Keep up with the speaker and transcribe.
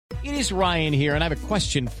It is Ryan here, and I have a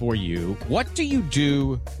question for you. What do you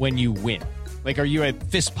do when you win? Like, are you a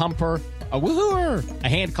fist pumper, a woohooer, a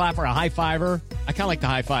hand clapper, a high fiver? I kind of like the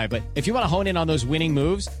high five, but if you want to hone in on those winning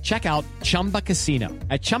moves, check out Chumba Casino.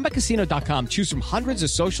 At ChumbaCasino.com, choose from hundreds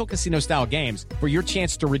of social casino-style games for your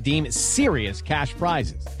chance to redeem serious cash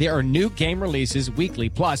prizes. There are new game releases weekly,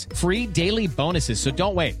 plus free daily bonuses. So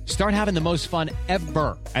don't wait. Start having the most fun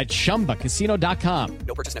ever at ChumbaCasino.com.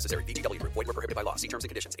 No purchase necessary. VGW Group. Void where prohibited by law. See terms and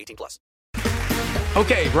conditions. 18+.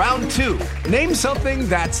 Okay, round two. Name something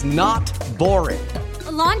that's not boring.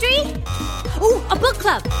 A laundry? Ooh, a book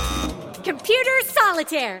club. Computer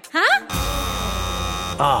solitaire, huh?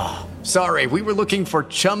 Ah, sorry, we were looking for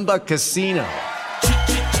Chumba Casino.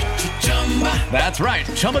 That's right,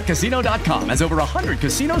 ChumbaCasino.com has over 100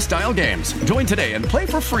 casino-style games. Join today and play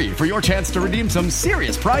for free for your chance to redeem some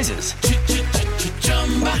serious prizes.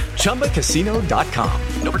 ChumbaCasino.com.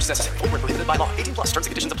 No purchase necessary. Void where prohibited by law. 18+. Terms and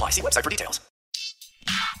conditions apply. See website for details.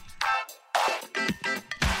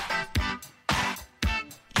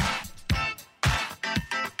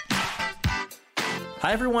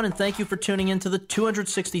 Hi, everyone, and thank you for tuning in to the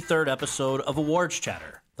 263rd episode of Awards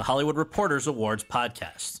Chatter, the Hollywood Reporters Awards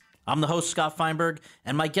podcast. I'm the host, Scott Feinberg,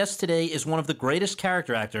 and my guest today is one of the greatest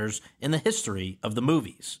character actors in the history of the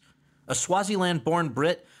movies. A Swaziland-born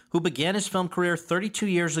Brit who began his film career 32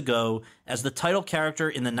 years ago as the title character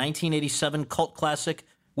in the 1987 cult classic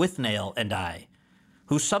Withnail and I,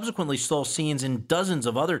 who subsequently stole scenes in dozens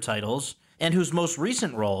of other titles, and whose most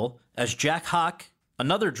recent role as Jack Hawk,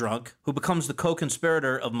 another drunk who becomes the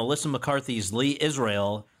co-conspirator of Melissa McCarthy's Lee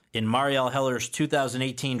Israel in Marielle Heller's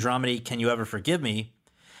 2018 dramedy Can You Ever Forgive Me,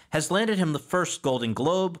 has landed him the first Golden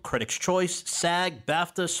Globe, Critics' Choice, SAG,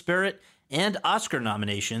 BAFTA, Spirit, and Oscar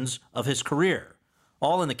nominations of his career,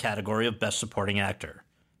 all in the category of Best Supporting Actor,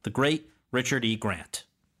 the great Richard E. Grant.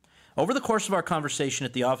 Over the course of our conversation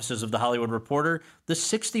at the offices of The Hollywood Reporter, the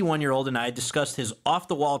 61-year-old and I discussed his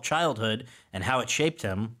off-the-wall childhood and how it shaped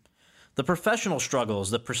him, the professional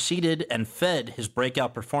struggles that preceded and fed his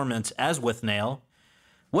breakout performance as Withnail,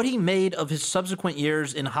 what he made of his subsequent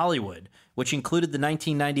years in Hollywood, which included the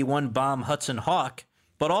 1991 bomb Hudson Hawk,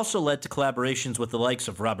 but also led to collaborations with the likes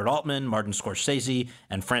of Robert Altman, Martin Scorsese,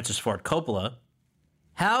 and Francis Ford Coppola,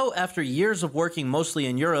 how, after years of working mostly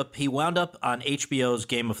in Europe, he wound up on HBO's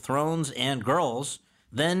Game of Thrones and Girls,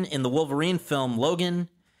 then in the Wolverine film Logan,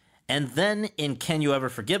 and then in Can You Ever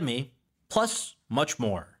Forgive Me, plus much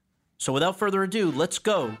more. So without further ado, let's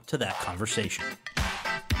go to that conversation.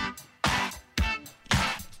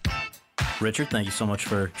 Richard, thank you so much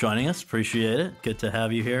for joining us. Appreciate it. Good to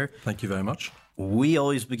have you here. Thank you very much. We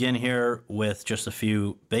always begin here with just a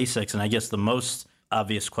few basics, and I guess the most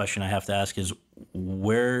obvious question I have to ask is,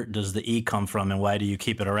 where does the E come from and why do you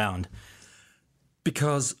keep it around?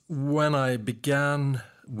 Because when I began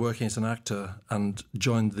working as an actor and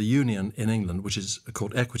joined the union in England, which is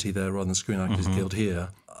called Equity there rather than Screen Actors Guild here,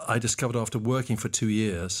 I discovered after working for 2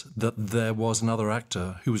 years that there was another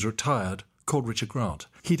actor who was retired called Richard Grant.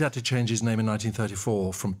 He'd had to change his name in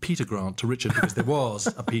 1934 from Peter Grant to Richard because there was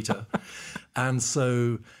a Peter. And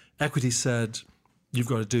so Equity said, you've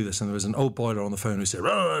got to do this. And there was an old boiler on the phone who said,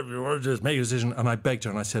 oh, you want to just make a decision. And I begged her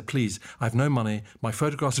and I said, please, I have no money. My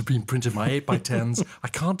photographs have been printed, my 8x10s. I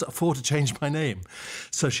can't afford to change my name.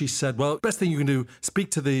 So she said, well, best thing you can do, speak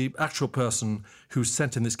to the actual person who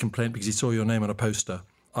sent in this complaint because he saw your name on a poster.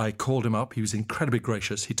 I called him up. He was incredibly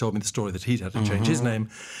gracious. He told me the story that he'd had to change his name.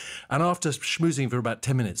 And after schmoozing for about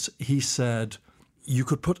 10 minutes, he said, you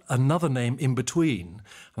could put another name in between.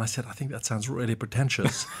 And I said, I think that sounds really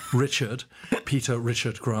pretentious. Richard, Peter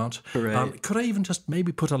Richard Grant. Could I even just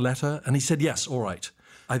maybe put a letter? And he said, yes, all right.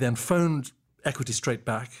 I then phoned Equity straight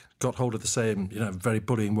back, got hold of the same, very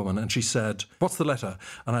bullying woman, and she said, what's the letter?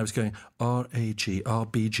 And I was going, R-A-G,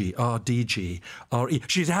 R-B-G, R-D-G, R-E.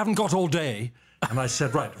 She said, I haven't got all day. And I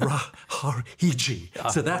said, right, R-E-G.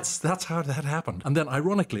 So that's how that happened. And then,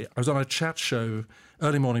 ironically, I was on a chat show,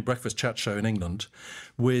 early morning breakfast chat show in England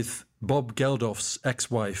with Bob Geldof's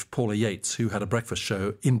ex-wife, Paula Yates, who had a breakfast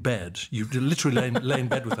show in bed. You literally lay in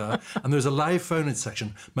bed with her. And there was a live phone-in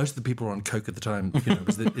section. Most of the people were on coke at the time.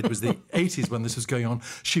 It was the 80s when this was going on.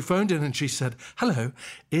 She phoned in and she said, hello,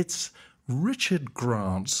 it's Richard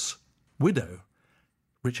Grant's widow.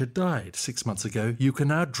 Richard died 6 months ago. You can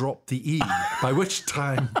now drop the E, by which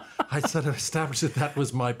time I sort of established that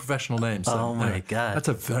was my professional name. So, oh, my God. That's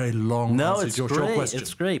a very long answer to your short question.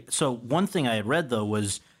 It's great. So one thing I had read, though,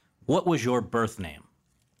 was what was your birth name?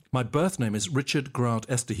 My birth name is Richard Grant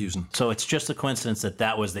Esterhusen. So it's just a coincidence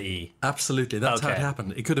that was the E? Absolutely. That's how it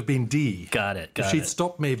happened. It could have been D. Got it. If she'd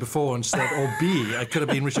stopped me before and said, or B, I could have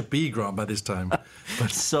been Richard B. Grant by this time.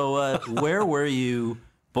 But So where were you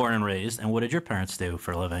born and raised, and what did your parents do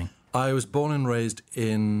for a living? I was born and raised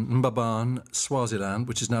in Mbaban, Swaziland,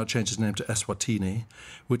 which has now changed its name to Eswatini,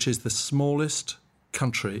 which is the smallest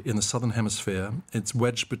country in the southern hemisphere. It's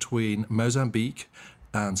wedged between Mozambique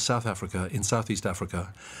and South Africa, in Southeast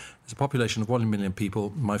Africa. There's a population of 1 million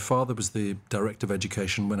people. My father was the director of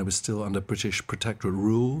education when it was still under British protectorate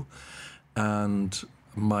rule, and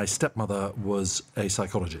my stepmother was a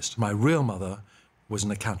psychologist. My real mother was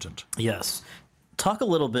an accountant. Yes. Talk a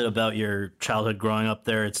little bit about your childhood growing up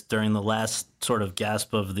there. It's during the last sort of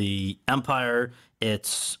gasp of the empire.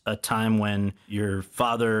 It's a time when your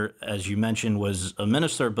father, as you mentioned, was a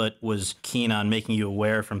minister, but was keen on making you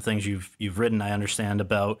aware from things you've written, I understand,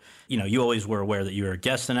 about, you always were aware that you were a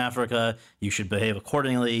guest in Africa, you should behave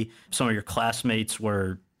accordingly. Some of your classmates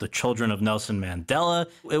were the children of Nelson Mandela.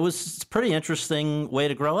 It was a pretty interesting way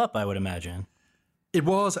to grow up, I would imagine. It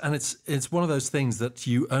was, and it's one of those things that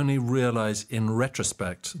you only realize in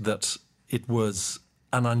retrospect that it was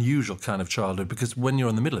an unusual kind of childhood, because when you're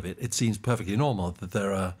in the middle of it, it seems perfectly normal that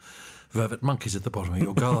there are vervet monkeys at the bottom of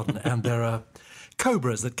your garden and there are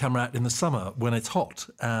cobras that come out in the summer when it's hot.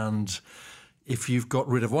 And if you've got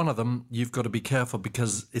rid of one of them, you've got to be careful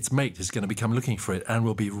because its mate is going to become looking for it and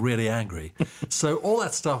will be really angry. So all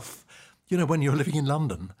that stuff, when you're living in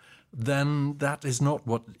London, then that is not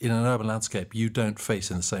what, in an urban landscape, you don't face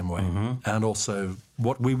in the same way. Mm-hmm. And also,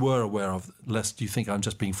 what we were aware of, lest you think I'm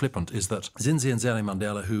just being flippant, is that Zinzi and Zele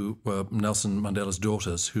Mandela, who were Nelson Mandela's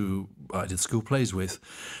daughters, who I did school plays with,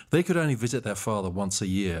 they could only visit their father once a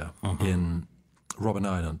year in Robben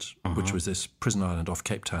Island, which was this prison island off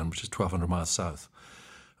Cape Town, which is 1,200 miles south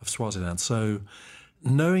of Swaziland. So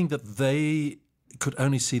knowing that they could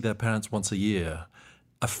only see their parents once a year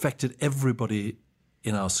affected everybody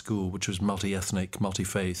in our school, which was multi-ethnic,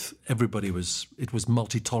 multi-faith. It was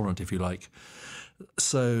multi-tolerant, if you like.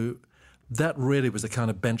 So that really was the kind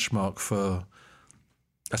of benchmark for,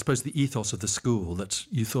 I suppose, the ethos of the school, that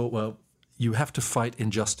you thought, well, you have to fight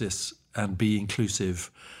injustice and be inclusive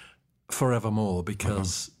forevermore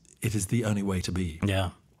because it is the only way to be. Yeah.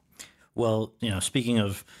 Well, speaking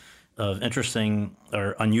of interesting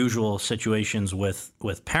or unusual situations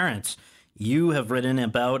with parents, you have written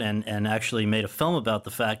about and actually made a film about the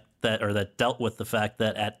fact that dealt with the fact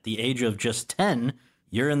that at the age of just 10,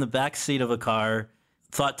 you're in the back seat of a car,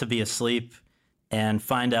 thought to be asleep, and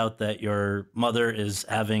find out that your mother is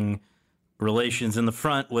having relations in the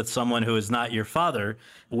front with someone who is not your father,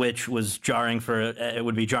 which was it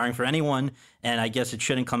would be jarring for anyone. And I guess it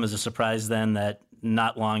shouldn't come as a surprise then that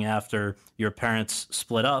not long after your parents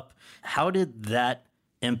split up, how did that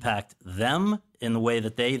impact them in the way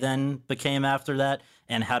that they then became after that?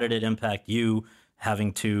 And how did it impact you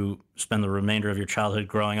having to spend the remainder of your childhood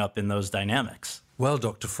growing up in those dynamics? Well,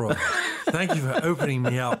 Dr. Frog, thank you for opening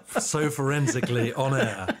me up so forensically on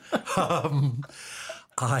air.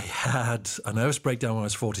 I had a nervous breakdown when I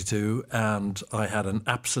was 42, and I had an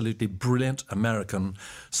absolutely brilliant American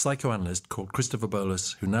psychoanalyst called Christopher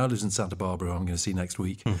Bolus, who now lives in Santa Barbara, who I'm going to see next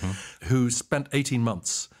week, who spent 18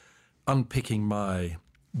 months unpicking my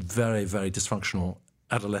very, very dysfunctional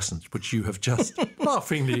adolescence, which you have just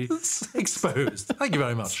laughingly exposed. Thank you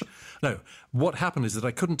very much. No, what happened is that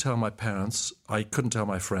I couldn't tell my parents, I couldn't tell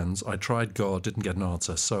my friends. I tried God, didn't get an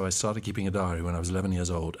answer. So I started keeping a diary when I was 11 years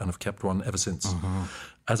old and have kept one ever since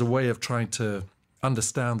as a way of trying to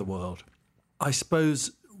understand the world. I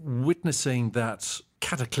suppose witnessing that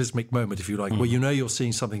cataclysmic moment, if you like, where you're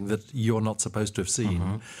seeing something that you're not supposed to have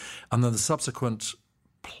seen, and then the subsequent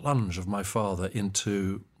plunge of my father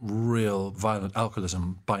into real violent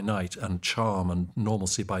alcoholism by night and charm and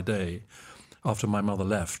normalcy by day after my mother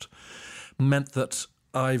left meant that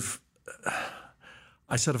I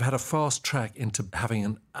sort of had a fast track into having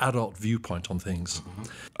an adult viewpoint on things.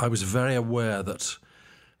 I was very aware that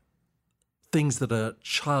things that are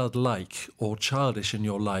childlike or childish in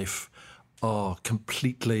your life are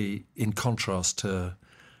completely in contrast to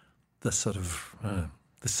the sort of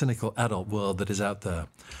the cynical adult world that is out there.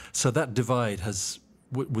 So that divide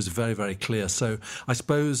was very, very clear. So I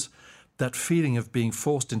suppose that feeling of being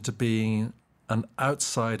forced into being an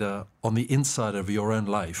outsider on the inside of your own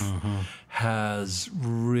life has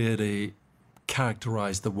really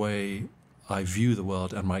characterized the way I view the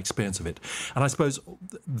world and my experience of it. And I suppose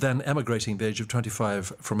then emigrating at the age of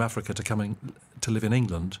 25 from Africa to coming to live in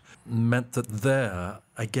England meant that there,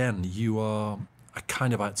 again, you are a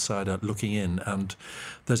kind of outsider looking in. And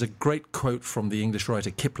there's a great quote from the English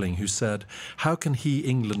writer Kipling who said, "How can he,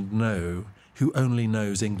 England, know who only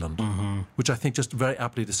knows England?" Which I think just very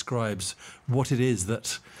aptly describes what it is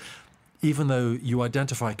that even though you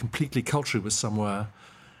identify completely culturally with somewhere,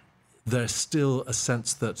 there's still a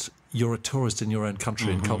sense that you're a tourist in your own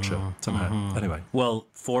country and culture somehow. Anyway. Well,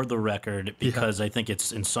 for the record, because I think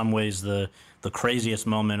it's in some ways the craziest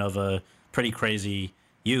moment of a pretty crazy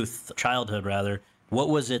childhood rather, what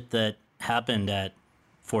was it that happened at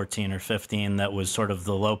 14 or 15 that was sort of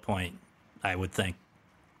the low point, I would think?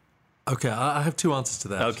 Okay, I have two answers to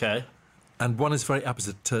that. Okay. And one is very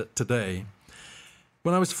opposite to today.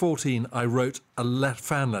 When I was 14, I wrote a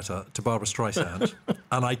fan letter to Barbara Streisand,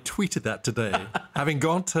 and I tweeted that today, having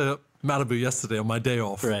gone to Malibu yesterday on my day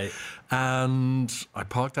off. Right. And I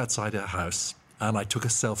parked outside her house, and I took a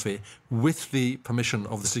selfie with the permission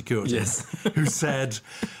of the security, who said,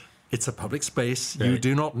 "It's a public space. Right. You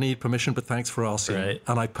do not need permission, but thanks for asking." Right.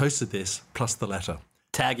 And I posted this, plus the letter.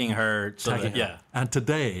 Tagging her. Yeah. And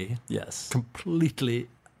today, completely,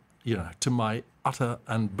 to my utter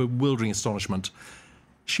and bewildering astonishment,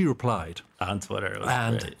 she replied on Twitter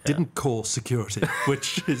and didn't call security,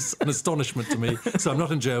 which is an astonishment to me. So I'm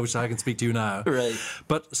not in jail, which I can speak to you now. Right.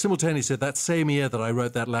 But simultaneously, that same year that I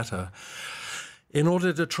wrote that letter, in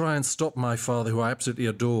order to try and stop my father, who I absolutely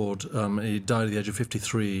adored, he died at the age of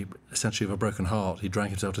 53, essentially of a broken heart. He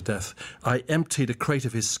drank himself to death. I emptied a crate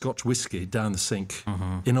of his Scotch whiskey down the sink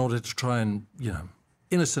in order to try and,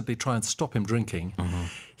 innocently try and stop him drinking.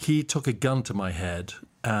 He took a gun to my head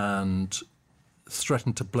and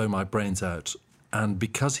threatened to blow my brains out. And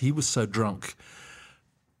because he was so drunk,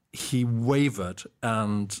 he wavered,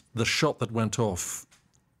 and the shot that went off,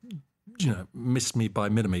 missed me by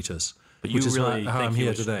millimeters. But you which is really how I'm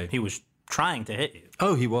here today. He was trying to hit you.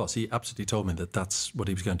 Oh, he was. He absolutely told me that that's what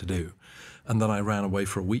he was going to do. And then I ran away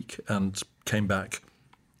for a week and came back.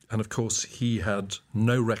 And of course, he had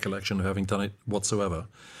no recollection of having done it whatsoever.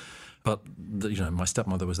 But, my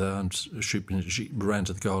stepmother was there, and she ran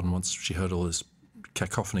to the garden once she heard all this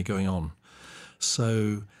cacophony going on.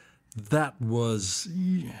 So that was,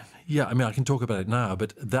 I can talk about it now,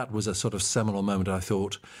 but that was a sort of seminal moment. I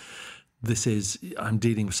thought, I'm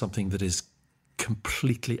dealing with something that is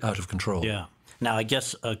completely out of control. Yeah. Now, I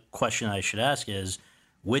guess a question I should ask is,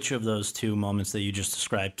 which of those two moments that you just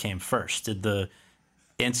described came first? Did the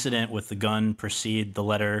incident with the gun precede the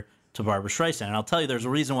letter to Barbara Streisand? And I'll tell you, there's a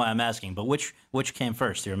reason why I'm asking, but which came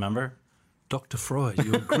first? Do you remember? Dr. Freud,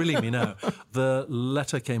 you're grilling me now. The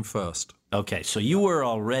letter came first. Okay, so you were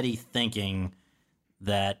already thinking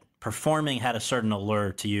that performing had a certain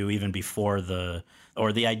allure to you even before the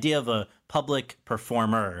idea of a public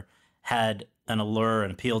performer had an allure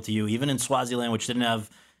and appeal to you, even in Swaziland, which didn't have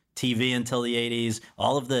TV until the 80s,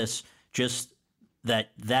 all of this, just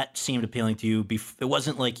that seemed appealing to you. It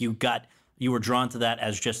wasn't like you were drawn to that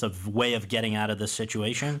as just a way of getting out of this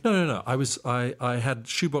situation? No. I had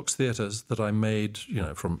shoebox theatres that I made,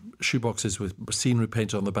 from shoeboxes with scenery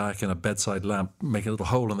painted on the back and a bedside lamp, making a little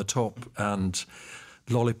hole in the top, and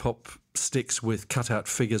lollipop sticks with cut-out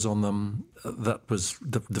figures on them. That was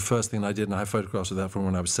the first thing I did, and I have photographs of that from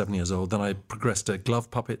when I was 7 years old. Then I progressed to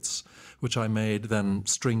glove puppets, which I made, then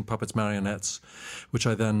string puppets, marionettes, which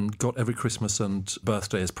I then got every Christmas and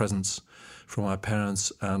birthday as presents from my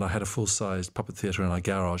parents. And I had a full-sized puppet theatre in our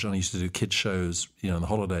garage, and I used to do kids' shows, in the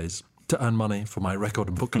holidays to earn money for my record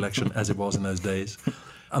and book collection, as it was in those days.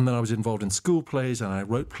 And then I was involved in school plays, and I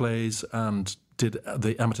wrote plays and did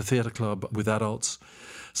the amateur theatre club with adults.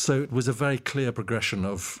 So it was a very clear progression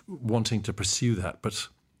of wanting to pursue that. But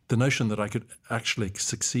the notion that I could actually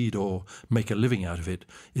succeed or make a living out of it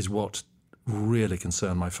is what really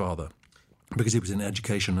concerned my father, because he was in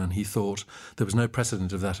education and he thought there was no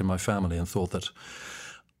precedent of that in my family, and thought that,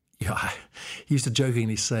 he used to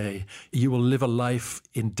jokingly say, you will live a life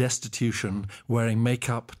in destitution, wearing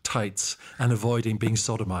makeup, tights, and avoiding being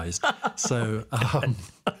sodomized. So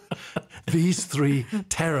these three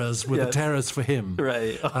terrors were the terrors for him,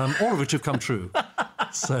 right? All of which have come true.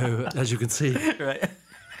 So, as you can see,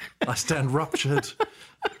 I stand ruptured,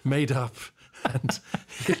 made up, and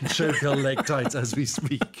in showgirl leg tights as we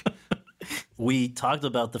speak. We talked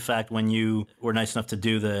about the fact when you were nice enough to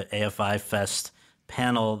do the AFI Fest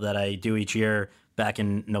panel that I do each year back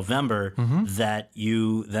in November, that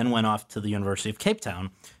you then went off to the University of Cape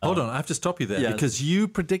Town. Hold on, I have to stop you there, because you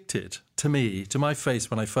predicted to me, to my face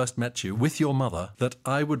when I first met you, with your mother, that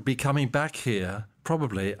I would be coming back here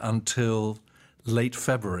probably until late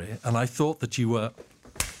February, and I thought that you were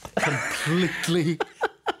completely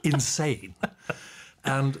insane.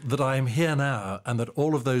 And that I am here now, and that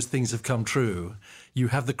all of those things have come true. You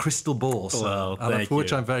have the crystal ball, sir, well, for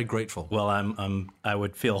which I'm very grateful. Well, I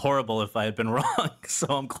would feel horrible if I had been wrong. So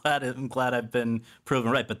I'm glad I've been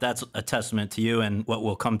proven right. But that's a testament to you, and what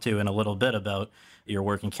we'll come to in a little bit about your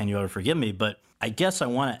work and Can You Ever Forgive Me. But I guess I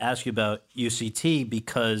want to ask you about UCT,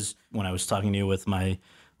 because when I was talking to you with my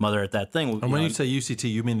mother at that thing. And when you say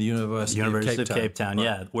UCT, you mean the University of Cape Town, right.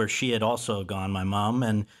 yeah, where she had also gone, my mom.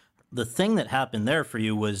 And the thing that happened there for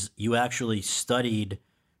you was you actually studied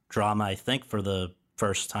drama, I think, for the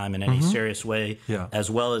first time in any serious way, as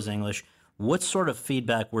well as English. What sort of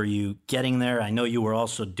feedback were you getting there? I know you were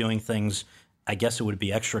also doing things, I guess it would be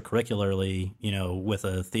extracurricularly, with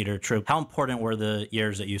a theater troupe. How important were the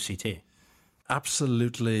years at UCT?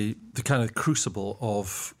 Absolutely the kind of crucible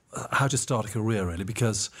of how to start a career, really,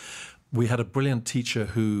 because we had a brilliant teacher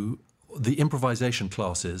who, the improvisation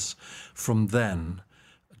classes from then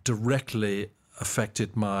directly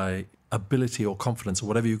affected my ability or confidence, or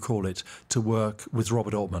whatever you call it, to work with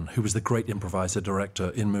Robert Altman, who was the great improviser director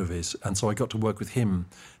in movies. And so I got to work with him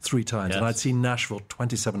 3 times. Yes. And I'd seen Nashville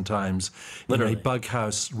 27 times Literally. In a Bug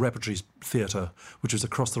House repertory theatre, which was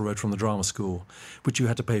across the road from the drama school, which you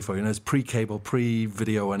had to pay for. It's pre-cable,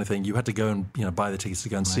 pre-video, anything. You had to go and buy the tickets to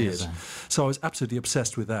go and see it. So I was absolutely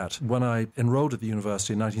obsessed with that. When I enrolled at the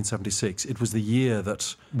university in 1976, it was the year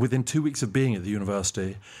that, within 2 weeks of being at the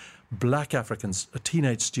university, Black Africans,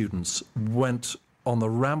 teenage students, went on the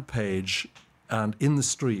rampage and in the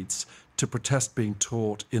streets to protest being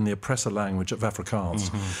taught in the oppressor language of Afrikaans.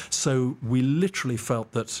 So we literally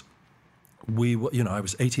felt that we were, I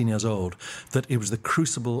was 18 years old, that it was the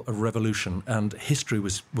crucible of revolution and history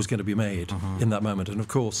was going to be made in that moment. And of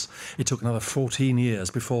course, it took another 14 years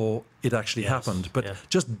before it actually happened. But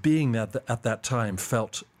just being there at that time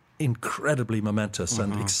felt incredibly momentous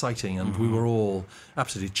and exciting, and we were all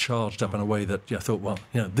absolutely charged up in a way that I thought, well,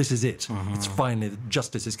 this is it. It's finally,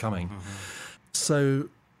 justice is coming. So,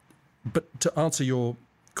 but to answer your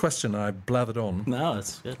question, I blathered on. No,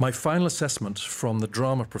 that's good. My final assessment from the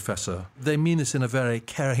drama professor, they mean this in a very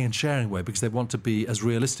caring and sharing way because they want to be as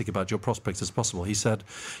realistic about your prospects as possible. He said,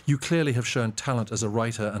 you clearly have shown talent as a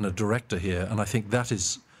writer and a director here, and I think that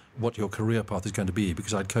is what your career path is going to be,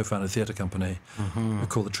 because I'd co-founded a theatre company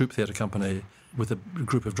called the Troupe Theatre Company with a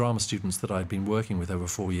group of drama students that I'd been working with over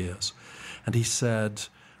 4 years. And he said,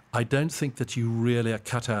 I don't think that you really are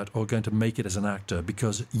cut out or going to make it as an actor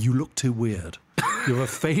because you look too weird. You have a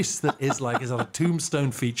face that is like it's like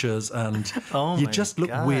tombstone features and you just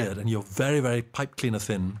look weird, and you're very, very pipe cleaner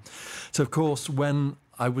thin. So, of course, when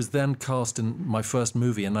I was then cast in my first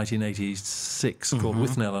movie in 1986 called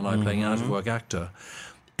Withnail and I playing an out-of-work actor,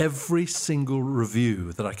 every single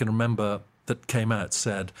review that I can remember that came out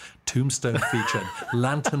said tombstone featured,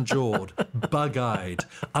 lantern-jawed, bug-eyed,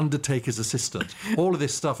 Undertaker's assistant, all of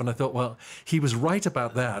this stuff. And I thought, well, he was right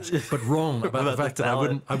about that, but wrong about the fact that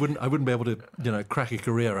I wouldn't be able to, crack a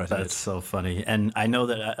career out of it. That's so funny. And I know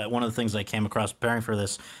that one of the things I came across preparing for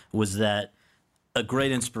this was that a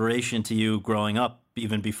great inspiration to you growing up,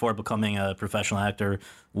 even before becoming a professional actor,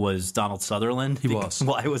 was Donald Sutherland. He was.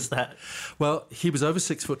 Why was that? Well, he was over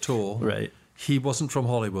 6 foot tall. Right. He wasn't from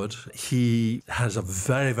Hollywood. He has a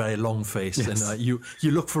very, very long face. Yes. And you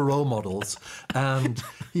look for role models. And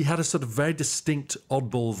he had a sort of very distinct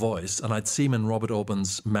oddball voice. And I'd seen him in Robert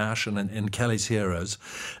Altman's MASH and in Kelly's Heroes.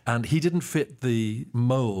 And he didn't fit the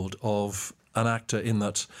mold of an actor in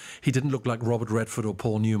that he didn't look like Robert Redford or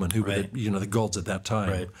Paul Newman, who were the gods at that time.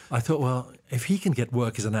 Right. I thought, well, if he can get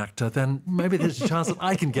work as an actor, then maybe there's a chance that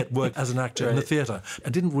I can get work as an actor in the theatre.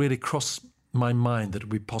 It didn't really cross my mind that it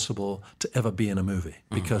would be possible to ever be in a movie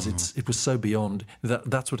because it was so beyond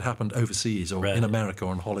that. That's what happened overseas or in America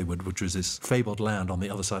or in Hollywood, which was this fabled land on the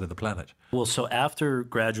other side of the planet. Well, so after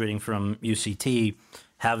graduating from UCT,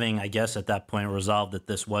 having, I guess, at that point resolved that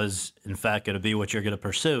this was, in fact, going to be what you're going to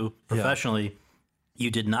pursue professionally,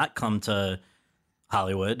 you did not come to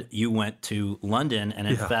Hollywood. You went to London. And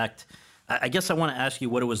in fact, I guess I want to ask you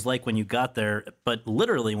what it was like when you got there, but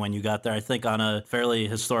literally when you got there, I think on a fairly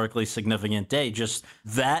historically significant day, just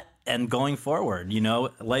that and going forward,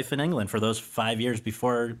 life in England for those 5 years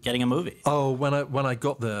before getting a movie. Oh, when I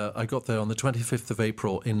got there on the 25th of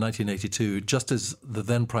April in 1982, just as the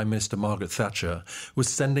then Prime Minister Margaret Thatcher was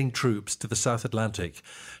sending troops to the South Atlantic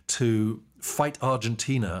to fight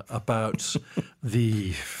Argentina about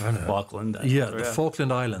the Falkland. The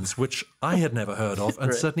Falkland Islands, which I had never heard of,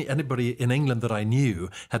 and certainly anybody in England that I knew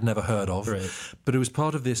had never heard of. Right. But it was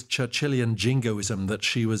part of this Churchillian jingoism that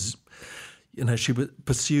she was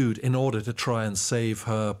pursued in order to try and save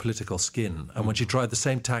her political skin. And when she tried the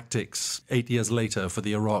same tactics 8 years later for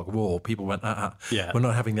the Iraq War, people went, we're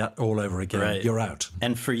not having that all over again. Right. You're out.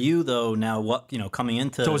 And for you, though, now coming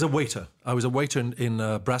into... So I was a waiter. I was a waiter in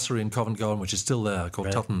a brasserie in Covent Garden, which is still there,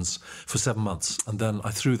 called Tutton's, for 7 months. And then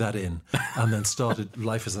I threw that in and then started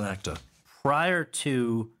life as an actor. Prior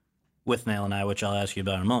to Withnail and I, which I'll ask you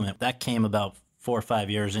about in a moment, that came about 4 or 5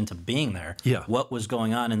 years into being there. Yeah. What was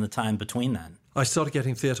going on in the time between then? I started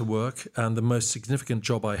getting theatre work, and the most significant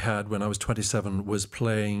job I had when I was 27 was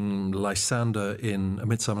playing Lysander in A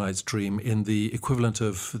Midsummer Night's Dream in the equivalent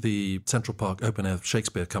of the Central Park Open Air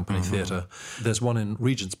Shakespeare Company Theatre. There's one in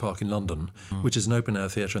Regent's Park in London, which is an open air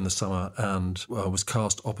theatre in the summer, and was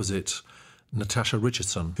cast opposite Natasha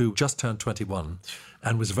Richardson, who just turned 21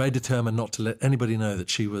 and was very determined not to let anybody know that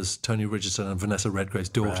she was Tony Richardson and Vanessa Redgrave's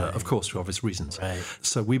daughter, of course, for obvious reasons. Right.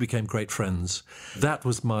 So we became great friends. That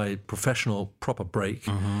was my professional proper break.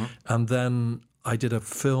 And then I did a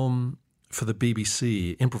film for the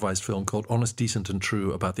BBC, improvised film called Honest, Decent and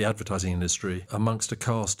True, about the advertising industry, amongst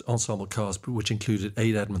a ensemble cast, which included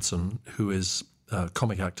Ade Edmondson, who is a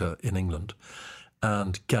comic actor in England,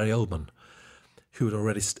 and Gary Oldman, who had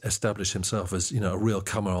already established himself as, a real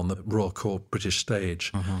comer on the Royal Court British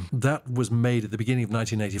stage. That was made at the beginning of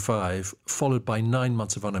 1985, followed by 9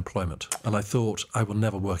 months of unemployment. And I thought, I will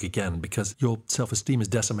never work again, because your self-esteem is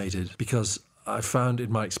decimated. Because I found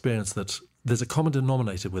in my experience that there's a common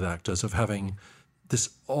denominator with actors of having this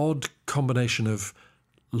odd combination of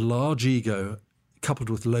large ego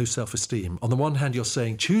coupled with low self-esteem. On the one hand, you're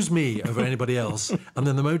saying, choose me over anybody else. And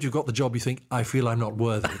then the moment you've got the job, you think, I feel I'm not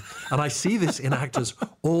worthy. And I see this in actors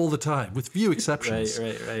all the time, with few exceptions.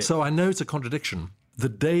 Right. So I know it's a contradiction. The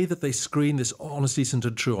day that they screened this Honest, Decent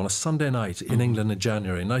and True on a Sunday night in England in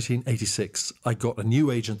January 1986, I got a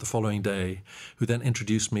new agent the following day who then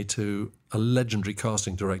introduced me to a legendary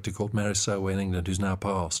casting director called Mary Selway in England, who's now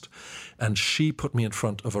passed. And she put me in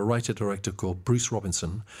front of a writer-director called Bruce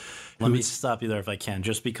Robinson. Let me stop you there if I can,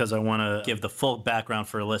 just because I want to give the full background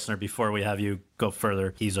for a listener before we have you go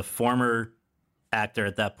further. He's a former actor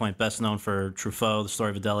at that point, best known for Truffaut, The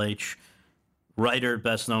Story of Adele H., writer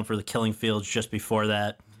best known for The Killing Fields just before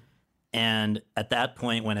that. And at that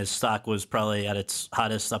point, when his stock was probably at its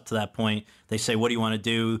hottest up to that point, they say, what do you want to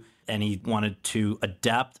do? And he wanted to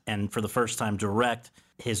adapt and for the first time direct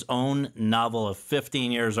his own novel of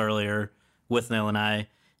 15 years earlier, Withnail and I,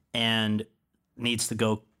 and needs to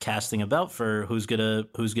go casting about for who's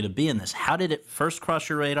gonna be in this. How did it first cross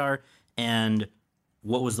your radar, and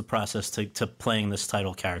what was the process to playing this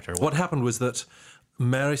title character? What happened was that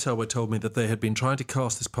Mary Selway told me that they had been trying to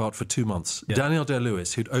cast this part for 2 months. Yeah. Daniel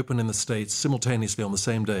Day-Lewis, who'd opened in the States simultaneously on the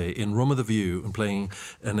same day in Room of the View and playing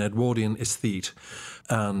an Edwardian aesthete,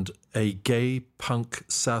 and a gay punk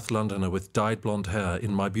South Londoner with dyed blonde hair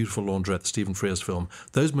in My Beautiful Laundrette, Stephen Frears film.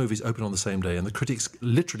 Those movies opened on the same day, and the critics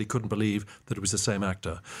literally couldn't believe that it was the same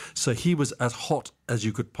actor. So he was as hot as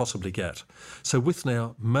you could possibly get. So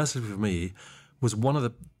Withnail, mercifully for me, was one of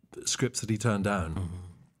the scripts that he turned down.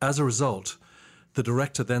 As a result, the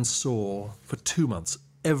director then saw for 2 months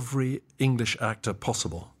every English actor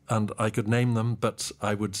possible, and I could name them, but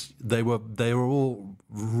they were all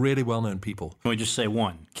really well-known people. Can we just say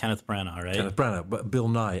one? Kenneth Branagh, right? Kenneth Branagh, Bill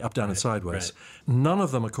Nye, Up, Down and Sideways. Right. None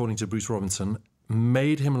of them, according to Bruce Robinson,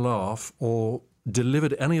 made him laugh or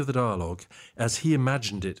delivered any of the dialogue as he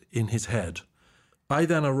imagined it in his head. I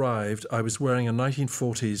then arrived. I was wearing a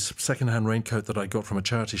 1940s second-hand raincoat that I got from a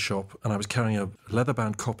charity shop, and I was carrying a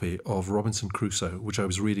leather-bound copy of Robinson Crusoe, which I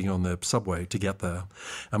was reading on the subway to get there.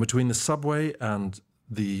 And between the subway and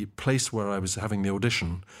the place where I was having the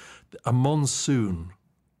audition, a monsoon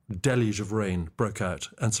deluge of rain broke out,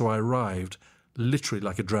 and so I arrived literally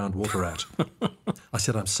like a drowned water rat. I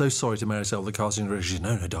said, I'm so sorry to Mary Selway, the casting director. She said,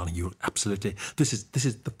 no, darling, you absolutely, this is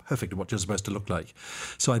the perfect of what you're supposed to look like.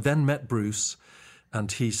 So I then met Bruce. And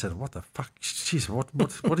he said, what the fuck? She said,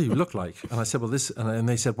 what do you look like? And I said, well, this... And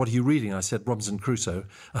they said, what are you reading? I said, Robinson Crusoe.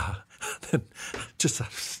 Then just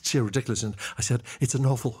sheer ridiculous. And I said, it's a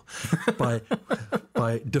novel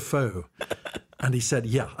by Defoe. And he said,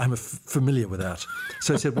 yeah, I'm familiar with that.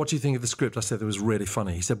 So I said, what do you think of the script? I said, it was really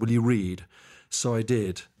funny. He said, will you read? So I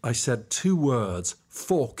did. I said 2 words,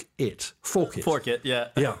 fork it. Fork it. Fork it, yeah.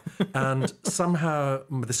 Yeah. And somehow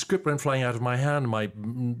the script went flying out of my hand, my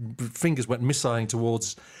fingers went missiling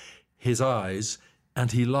towards his eyes,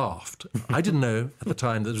 and he laughed. I didn't know at the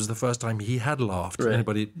time that it was the first time he had laughed. Right.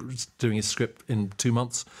 Anybody doing his script in 2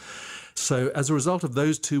 months. So as a result of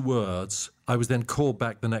those 2 words, I was then called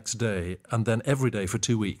back the next day, and then every day for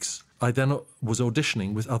 2 weeks. I then was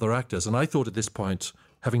auditioning with other actors, and I thought at this point,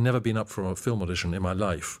 having never been up for a film audition in my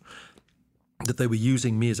life, that they were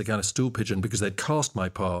using me as a kind of stool pigeon because they'd cast my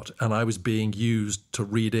part and I was being used to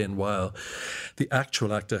read in while the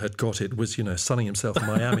actual actor had got it, was, sunning himself in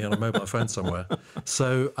Miami on a mobile phone somewhere.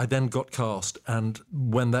 So I then got cast, and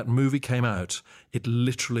when that movie came out, it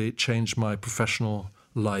literally changed my professional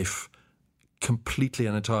life completely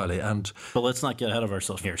and entirely. But let's not get ahead of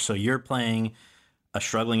ourselves here. So you're playing a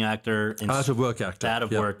struggling actor, out of work actor,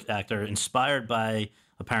 actor, inspired by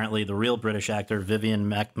apparently the real British actor, Vivian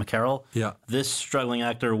McCarroll. Yeah. This struggling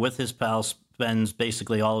actor with his pal spends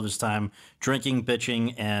basically all of his time drinking,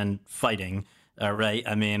 bitching, and fighting, right?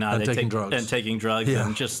 I mean, And taking drugs. And taking drugs. Yeah.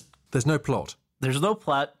 And just... There's no plot. There's no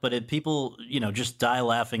plot, but people, just die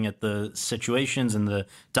laughing at the situations and the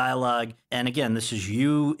dialogue. And again, this is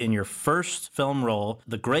you in your first film role.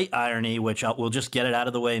 The great irony, which we'll just get it out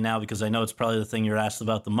of the way now because I know it's probably the thing you're asked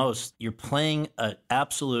about the most. You're playing an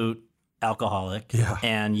absolute alcoholic. Yeah.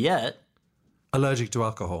 And yet... Allergic to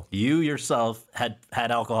alcohol. You yourself had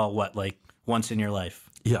alcohol, once in your life?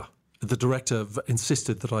 Yeah. The director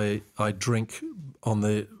insisted that I drink on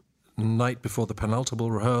the night before the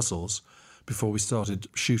penultimate rehearsals, before we started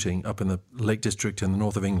shooting up in the Lake District in the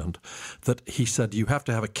north of England, that he said you have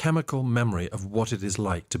to have a chemical memory of what it is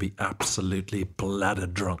like to be absolutely bladder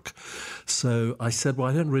drunk. So I said, well,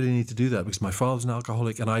 I don't really need to do that because my father's an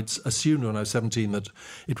alcoholic, and I'd assumed when I was 17 that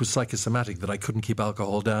it was psychosomatic, that I couldn't keep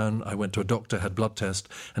alcohol down. I went to a doctor, had blood test,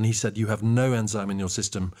 and he said, you have no enzyme in your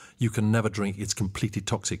system. You can never drink. It's completely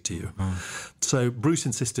toxic to you. So Bruce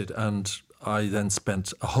insisted, and I then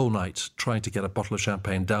spent a whole night trying to get a bottle of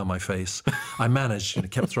champagne down my face. I managed,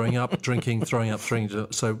 kept throwing up, drinking, throwing up,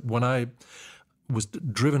 So when I was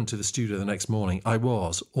driven to the studio the next morning, I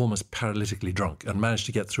was almost paralytically drunk and managed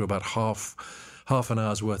to get through about half an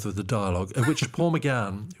hour's worth of the dialogue, at which Paul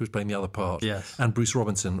McGann, who was playing the other part, yes, and Bruce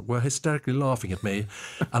Robinson were hysterically laughing at me,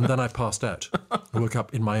 and then I passed out. I woke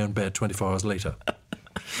up in my own bed 24 hours later.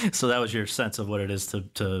 So that was your sense of what it is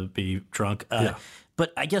to be drunk. Yeah.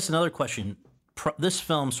 But I guess another question, this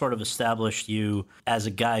film sort of established you as a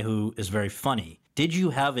guy who is very funny. Did you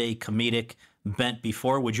have a comedic bent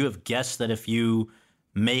before? Would you have guessed that if you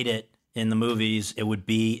made it in the movies, it would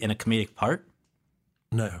be in a comedic part?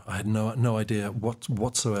 No, I had no idea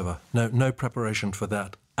whatsoever. No preparation for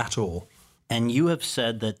that at all. And you have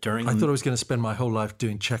said that during... I thought I was going to spend my whole life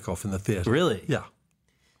doing Chekhov in the theatre. Really? Yeah.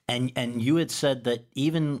 And you had said that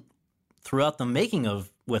even throughout the making of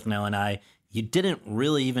Withnail and I, you didn't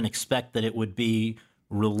really even expect that it would be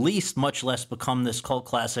released, much less become this cult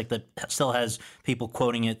classic that still has people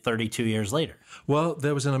quoting it 32 years later. Well,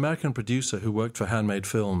 there was an American producer who worked for Handmade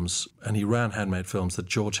Films, and he ran Handmade Films that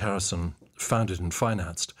George Harrison founded and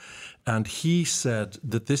financed. And he said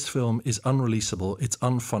that this film is unreleasable, it's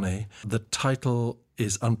unfunny, the title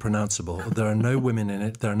is unpronounceable, there are no women in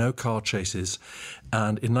it, there are no car chases.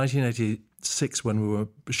 And in 1986, when we were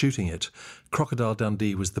shooting it, Crocodile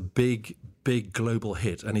Dundee was the big global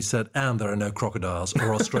hit. And he said, and there are no crocodiles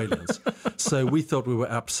or Australians. So we thought we were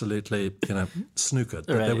absolutely, snookered.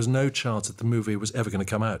 That There was no chance that the movie was ever going to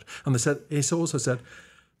come out. And he also said,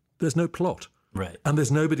 there's no plot. Right. And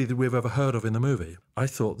there's nobody that we've ever heard of in the movie. I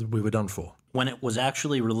thought that we were done for. When it was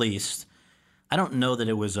actually released, I don't know that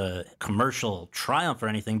it was a commercial triumph or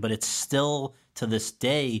anything, but it's still, to this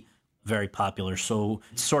day, very popular. So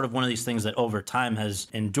it's sort of one of these things that over time has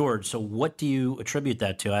endured. So what do you attribute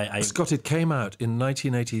that to? Scott, it came out in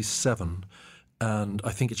 1987, and I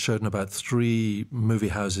think it showed in about 3 movie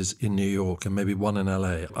houses in New York and maybe 1 in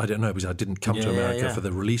LA. I don't know because I didn't come to America for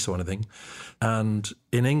the release or anything. And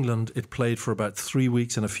in England, it played for about 3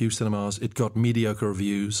 weeks in a few cinemas. It got mediocre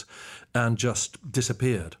reviews and just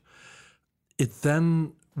disappeared. It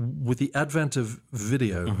then, with the advent of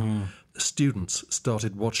video, students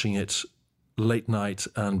started watching it late night,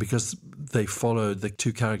 and because they followed the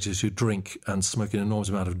 2 characters who drink and smoke an enormous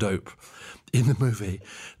amount of dope in the movie,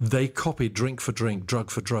 they copied drink for drink,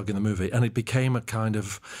 drug for drug in the movie, and it became a kind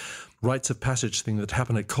of rites of passage thing that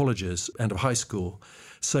happened at colleges and of high school.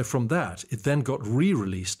 So from that, it then got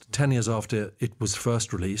re-released 10 years after it was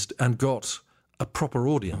first released and got a proper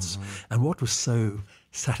audience. And what was so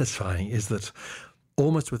satisfying is that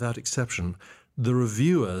almost without exception, the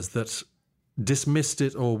reviewers that dismissed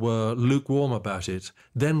it or were lukewarm about it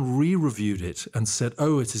then re-reviewed it and said,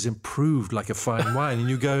 oh, it is improved like a fine wine. And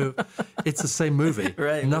you go, it's the same movie.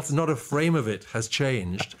 Right. Not a frame of it has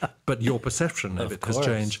changed, but your perception of it has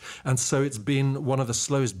changed. And so it's been one of the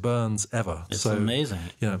slowest burns ever. It's amazing.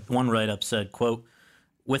 One write-up said, quote,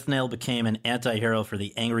 Withnail became an anti-hero for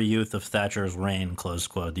the angry youth of Thatcher's reign, close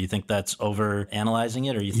quote. Do you think that's over-analyzing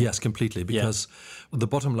it? Or you think... Yes, completely, because the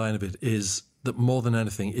bottom line of it is that more than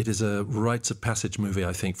anything, it is a rites of passage movie,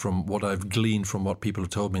 I think, from what I've gleaned from what people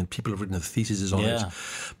have told me, and people have written theses on it,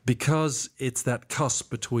 because it's that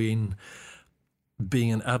cusp between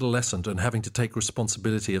being an adolescent and having to take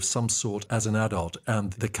responsibility of some sort as an adult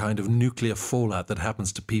and the kind of nuclear fallout that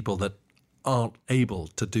happens to people that aren't able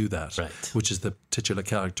to do that, which is the titular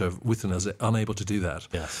character of Withnail, is unable to do that.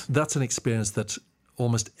 Yes. That's an experience that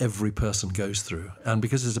almost every person goes through. And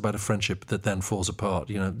because it's about a friendship that then falls apart,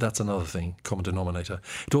 that's another thing, common denominator.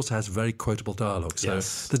 It also has very quotable dialogue. So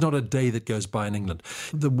there's not a day that goes by in England.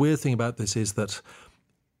 The weird thing about this is that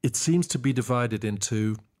it seems to be divided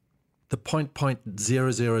into the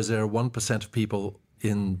 0.0001% of people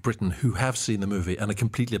in Britain who have seen the movie and are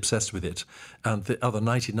completely obsessed with it, and the other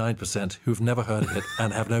 99% who've never heard of it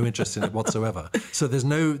and have no interest in it whatsoever. So there's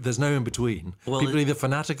no in between. Well, people are either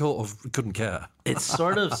fanatical or couldn't care. It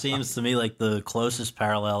sort of seems to me like the closest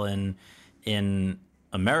parallel in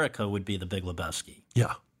America would be The Big Lebowski.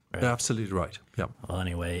 Yeah, right? Absolutely right. Yeah. Well,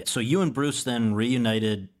 anyway, so you and Bruce then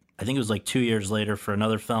reunited. I think it was like 2 years later for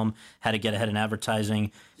another film, How to Get Ahead in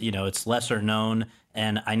Advertising. It's lesser known,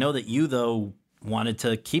 and I know that you though wanted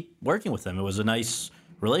to keep working with him. It was a nice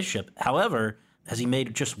relationship. However, has he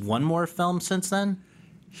made just one more film since then?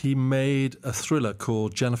 He made a thriller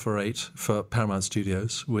called Jennifer 8 for Paramount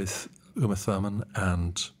Studios with Uma Thurman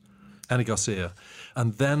and Annie Garcia.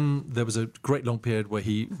 And then there was a great long period where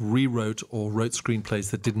he rewrote or wrote screenplays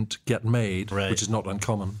that didn't get made, which is not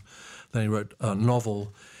uncommon. Then he wrote a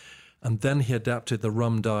novel. And then he adapted The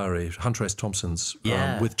Rum Diary, Hunter S. Thompson's,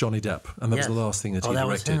 with Johnny Depp. And that was the last thing that he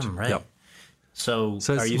directed. Was him, right? Yep. So it's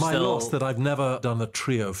are you my still... loss that I've never done the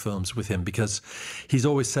trio films with him, because he's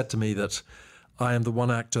always said to me that I am the one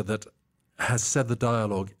actor that has said the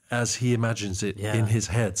dialogue as he imagines it in his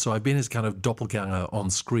head. So I've been his kind of doppelganger on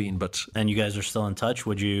screen. And you guys are still in touch?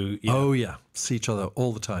 Would you Oh, yeah. See each other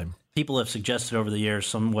all the time. People have suggested over the years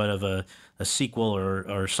somewhat of a sequel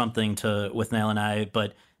or something to Withnail and I,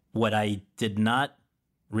 but what I did not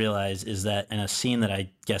realize is that in a scene that I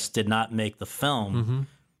guess did not make the film,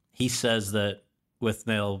 he says that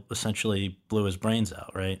Withnail essentially blew his brains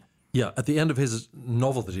out, right? Yeah, at the end of his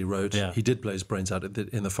novel that he wrote, he did blow his brains out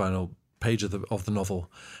in the final page of the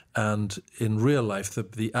novel. And in real life,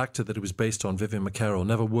 the actor that it was based on, Vivian McCarroll,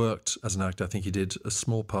 never worked as an actor. I think he did a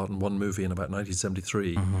small part in one movie in about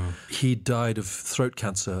 1973. He died of throat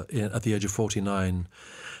cancer at the age of 49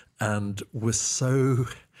 and was so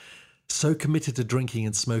committed to drinking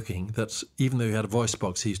and smoking that even though he had a voice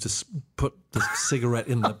box, he used to put the cigarette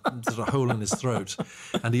in the sort of hole in his throat.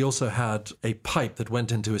 And he also had a pipe that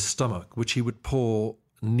went into his stomach, which he would pour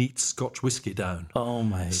neat Scotch whiskey down. Oh,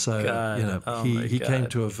 my God. So, he came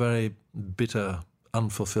to a very bitter,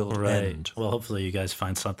 unfulfilled end. Well, hopefully you guys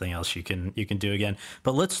find something else you can do again.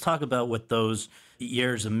 But let's talk about what those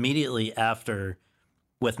years immediately after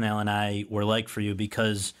Withnail and I were like for you,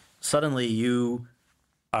 because suddenly you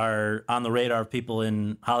are on the radar of people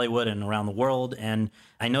in Hollywood and around the world. And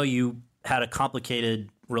I know you had a complicated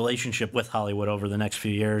relationship with Hollywood over the next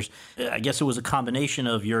few years. I guess it was a combination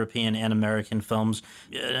of European and American films.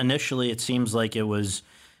 Initially, it seems like it was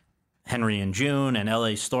Henry and June and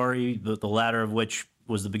L.A. Story, the latter of which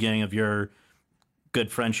was the beginning of your good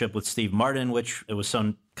friendship with Steve Martin, which it was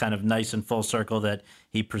some kind of nice and full circle that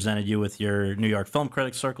he presented you with your New York Film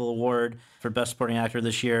Critics Circle Award for Best Supporting Actor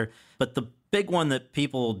this year. But the big one that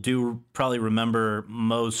people do probably remember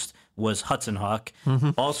most was Hudson Hawk,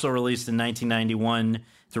 also released in 1991,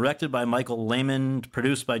 directed by Michael Lehman,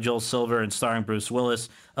 produced by Joel Silver, and starring Bruce Willis.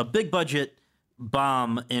 A big-budget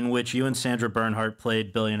bomb in which you and Sandra Bernhard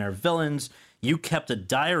played billionaire villains. You kept a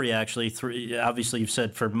diary, actually, through, obviously you've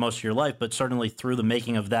said for most of your life, but certainly through the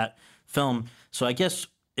making of that film. So I guess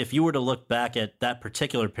if you were to look back at that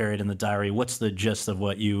particular period in the diary, what's the gist of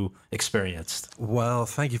what you experienced? Well,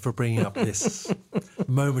 thank you for bringing up this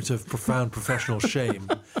moment of profound professional shame,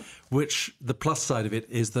 which the plus side of it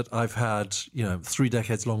is that I've had, 3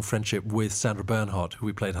 decades long friendship with Sandra Bernhard, who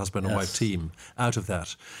we played husband and wife team, out of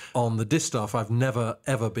that. On the distaff, I've never,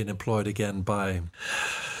 ever been employed again by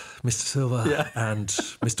Mr. Silver and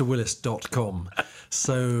MrWillis.com.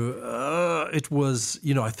 So it was,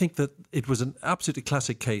 I think that it was an absolutely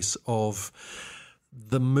classic case of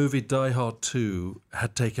the movie Die Hard 2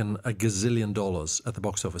 had taken $1 gazillion at the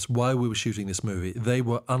box office. While we were shooting this movie, they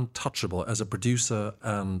were untouchable as a producer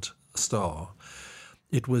and star.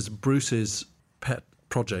 It was Bruce's pet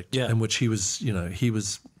project in which he was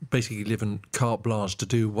basically given carte blanche to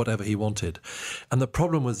do whatever he wanted. And the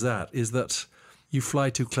problem with that is that you fly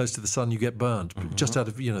too close to the sun, you get burned, just out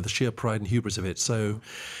of, the sheer pride and hubris of it. So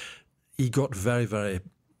he got very, very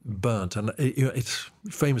burnt, and it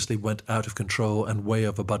famously went out of control and way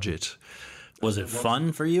over budget. Was it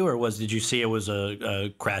fun for you, or did you see it was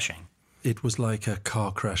a crashing? It was like a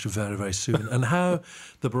car crash very, very soon. And how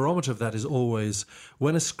the barometer of that is always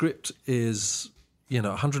when a script is,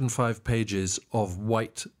 105 pages of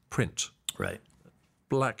white print. Right.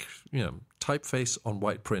 Black, typeface on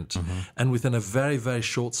white print. And within a very, very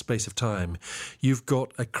short space of time, you've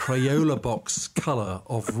got a Crayola box colour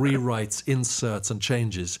of rewrites, inserts and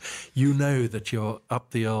changes. You know that you're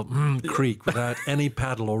up the old creek without any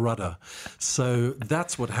paddle or rudder. So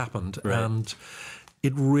that's what happened. Right. And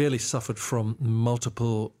it really suffered from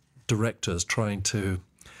multiple directors trying to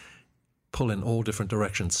pull in all different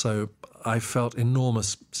directions. So I felt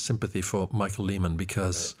enormous sympathy for Michael Lehman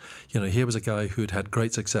because, here was a guy who'd had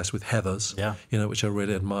great success with Heathers, which I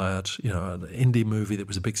really admired, an indie movie that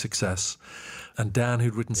was a big success. And Dan,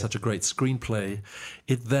 who'd written such a great screenplay,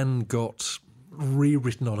 it then got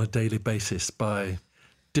rewritten on a daily basis by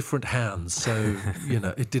different hands, so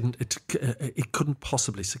it couldn't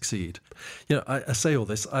possibly succeed. I say all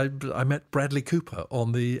this. I met Bradley Cooper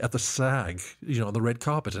at the SAG, on the red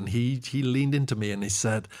carpet, and he leaned into me and he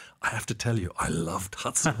said, "I have to tell you, I loved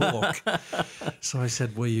Hudson Hawk." So I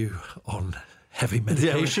said, "Were you on heavy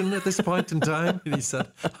medication at this point in time?" And he said,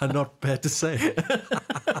 "I'm not prepared to say."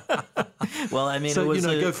 Well, I mean, so, it was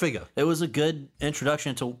go figure. It was a good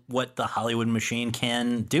introduction to what the Hollywood machine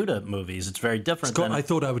can do to movies. It's very different. Scott, I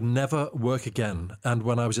thought I would never work again. And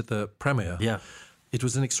when I was at the premiere, it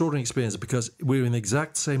was an extraordinary experience because we were in the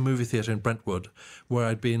exact same movie theatre in Brentwood where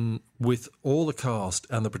I'd been with all the cast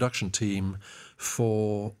and the production team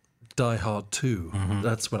for Die Hard 2.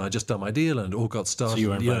 That's when I just done my deal and it all got started. So you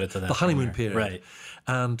were invited to that the honeymoon premiere. period. Right.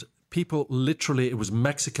 And people literally, it was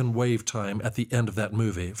Mexican wave time at the end of that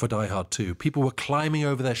movie for Die Hard 2. People were climbing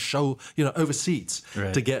over their over seats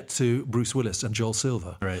to get to Bruce Willis and Joel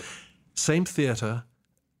Silver. Right. Same theatre,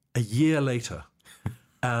 a year later.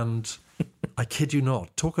 And I kid you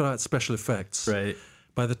not, talk about special effects. Right.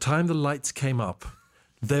 By the time the lights came up,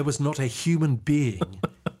 there was not a human being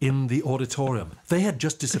in the auditorium. They had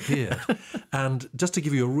just disappeared. And just to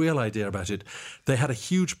give you a real idea about it, they had a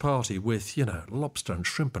huge party with, lobster and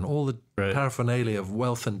shrimp and all the paraphernalia of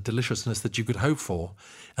wealth and deliciousness that you could hope for.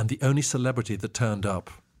 And the only celebrity that turned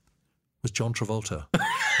up was John Travolta.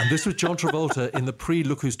 And this was John Travolta in the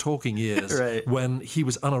pre-Look Who's Talking years when he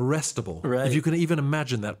was unarrestable. Right. If you can even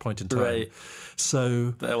imagine that point in time. Right.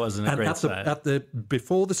 So that wasn't a great sight.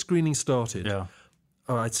 Before the screening started,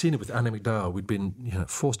 I'd seen it with Annie McDowell. We'd been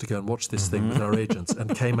forced to go and watch this thing with our agents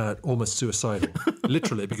and came out almost suicidal,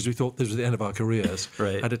 literally, because we thought this was the end of our careers.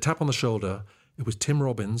 Right. I had a tap on the shoulder. It was Tim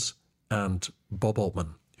Robbins and Bob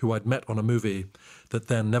Altman, who I'd met on a movie that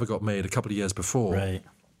then never got made a couple of years before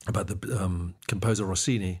about the composer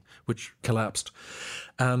Rossini, which collapsed.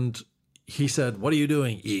 And he said, "What are you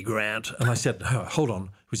doing, E. Grant?" And I said, "Hold on,"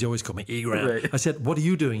 because he always called me E. Grant. Right. I said, "What are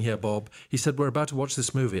you doing here, Bob?" He said, "We're about to watch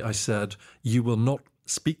this movie." I said, "You will not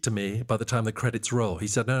speak to me by the time the credits roll." He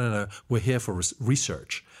said, no, we're here for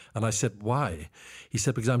research. And I said, "Why?" He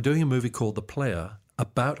said, "Because I'm doing a movie called The Player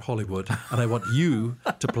about Hollywood, and I want you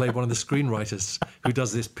to play one of the screenwriters who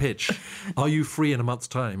does this pitch. Are you free in a month's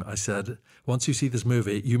time?" I said, "Once you see this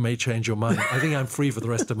movie, you may change your mind. I think I'm free for the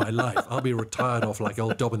rest of my life. I'll be retired off like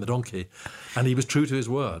old Dobbin the Donkey." And he was true to his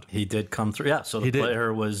word. He did come through. Yeah, so The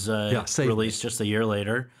Player was released just a year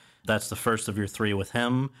later. That's the first of your three with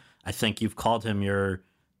him. I think you've called him your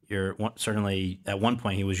certainly at one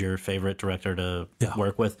point he was your favorite director to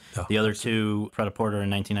work with. Yeah. The other two, Pret-a-Porter in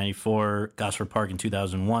 1994, Gosford Park in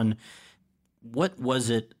 2001. What was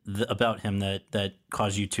it about him that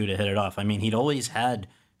caused you two to hit it off? I mean, he'd always had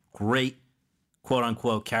great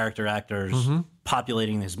quote-unquote character actors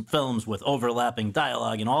populating his films with overlapping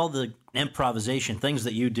dialogue and all the improvisation, things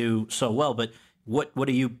that you do so well. But what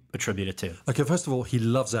do you attribute it to? Okay, first of all, he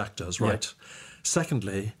loves actors, right? Yeah.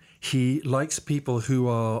 Secondly, he likes people who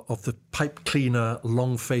are of the pipe cleaner,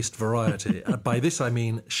 long-faced variety. And by this I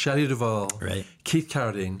mean Shelley Duvall, Keith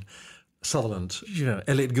Carradine, Sutherland,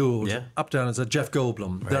 Elliot Gould, Updowners, Jeff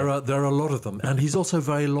Goldblum. Right. There are a lot of them. And he's also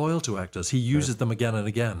very loyal to actors. He uses them again and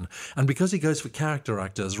again. And because he goes for character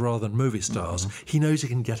actors rather than movie stars, he knows he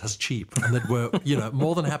can get us cheap and that we're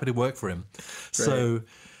more than happy to work for him. So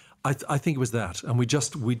I think it was that. And we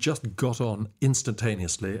just got on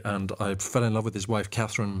instantaneously, and I fell in love with his wife,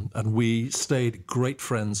 Catherine, and we stayed great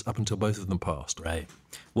friends up until both of them passed. Right.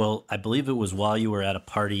 Well, I believe it was while you were at a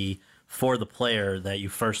party for The Player that you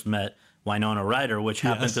first met Winona Ryder, which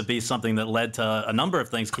happened to be something that led to a number of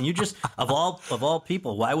things. Can you just, of all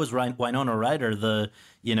people, why was Winona Ryder the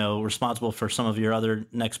responsible for some of your other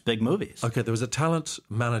next big movies? Okay, there was a talent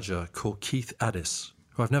manager called Keith Addis,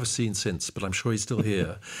 who I've never seen since, but I'm sure he's still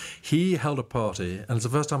here. He held a party, and it's the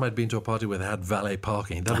first time I'd been to a party where they had valet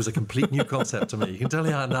parking. That was a complete new concept to me. You can tell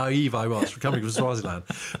you how naive I was coming from Swaziland.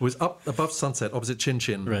 It was up above Sunset, opposite Chin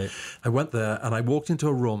Chin. Right. I went there, and I walked into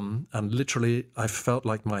a room, and literally I felt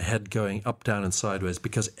like my head going up, down, and sideways,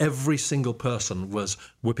 because every single person was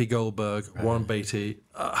Whoopi Goldberg, Warren Beatty.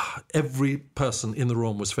 Every person in the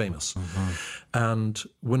room was famous. And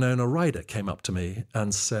Winona Ryder came up to me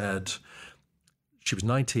and said... She was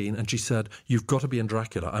 19, and she said, "You've got to be in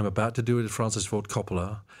Dracula. I'm about to do it with Francis Ford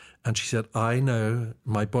Coppola." And she said, "I know,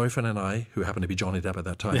 my boyfriend and I, who happened to be Johnny Depp at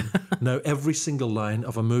that time, know every single line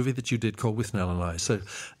of a movie that you did called Withnail and I." So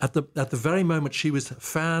at the very moment she was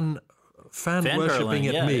fan worshipping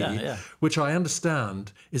at me, which I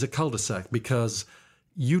understand is a cul-de-sac, because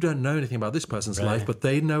you don't know anything about this person's life, but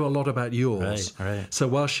they know a lot about yours. Right. So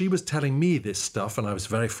while she was telling me this stuff, and I was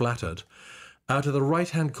very flattered, out of the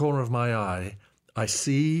right-hand corner of my eye, I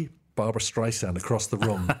see Barbara Streisand across the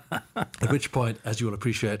room, at which point, as you will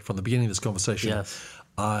appreciate from the beginning of this conversation,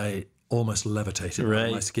 I almost levitated out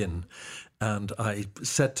of my skin. And I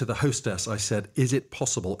said to the hostess, I said, "Is it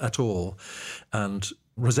possible at all?" And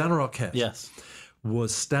Rosanna Arquette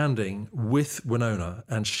was standing with Winona,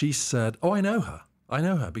 and she said, "Oh, I know her. I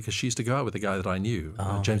know her because she used to go out with the guy that I knew,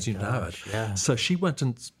 James Newton Howard." Yeah. So she went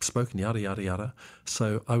and spoke, and yada, yada, yada.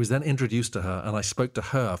 So I was then introduced to her, and I spoke to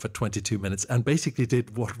her for 22 minutes and basically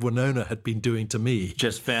did what Winona had been doing to me.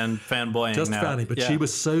 Just fanboying. Just fanning. But she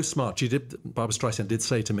was so smart. Barbara Streisand did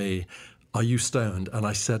say to me, "Are you stoned?" And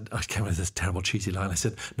I said, I came with this terrible cheesy line. I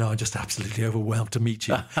said, "No, I'm just absolutely overwhelmed to meet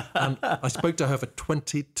you." And I spoke to her for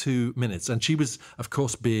 22 minutes. And she was, of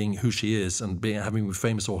course, being who she is and having been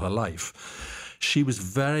famous all her life. She was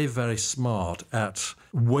very, very smart at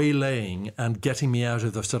waylaying and getting me out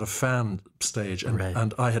of the sort of fan stage.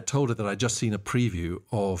 And I had told her that I'd just seen a preview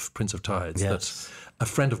of Prince of Tides that a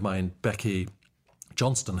friend of mine, Becky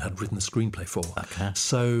Johnston, had written the screenplay for. Okay.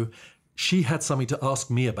 So she had something to ask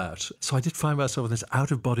me about. So I did find myself in this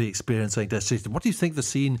out-of-body experience saying to her, "What do you think of the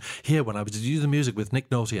scene here when I was to do the music with Nick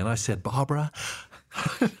Nolte?" And I said, "Barbara..."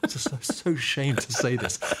 Just, I'm so ashamed to say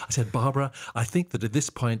this. I said, "Barbara, I think that at this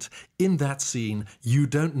point in that scene, you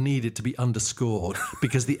don't need it to be underscored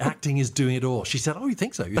because the acting is doing it all." She said, "Oh, you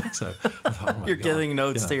think so? You think so?" I thought, "Oh, You're giving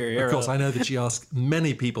notes to your hero. Of course, I know that she asked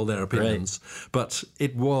many people their opinions, but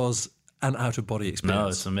it was an out-of-body experience. No,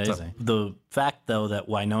 it's amazing. The fact, though, that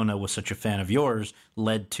Winona was such a fan of yours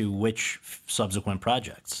led to which subsequent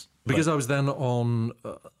projects? Because I was then on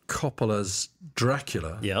Coppola's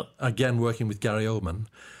Dracula, again working with Gary Oldman,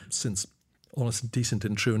 since Honest and Decent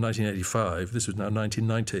and True in 1985, this was now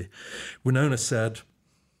 1990, Winona said,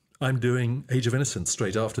 "I'm doing Age of Innocence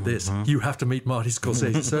straight after this. You have to meet Marty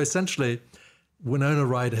Scorsese." So essentially, Winona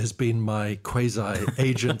Ryder has been my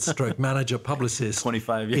quasi-agent stroke manager publicist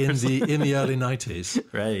 25 years. in the early 90s.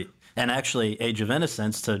 Right. And actually, Age of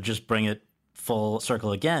Innocence, to just bring it full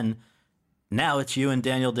circle again, now it's you and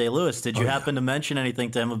Daniel Day-Lewis. Did you happen to mention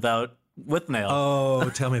anything to him about Withnail? Oh,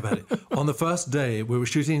 tell me about it. On the first day, we were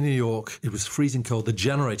shooting in New York. It was freezing cold. The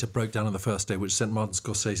generator broke down on the first day, which sent Martin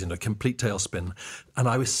Scorsese into a complete tailspin. And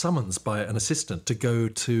I was summoned by an assistant to go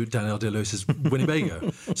to Daniel Day-Lewis's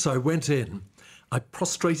Winnebago. So I went in. I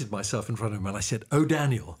prostrated myself in front of him and I said, "Oh,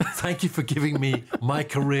 Daniel, thank you for giving me my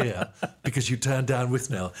career because you turned down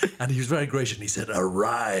Withnail." And he was very gracious and he said,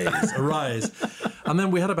 "Arise, arise." And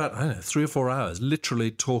then we had about, 3 or 4 hours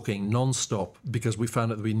literally talking non-stop because we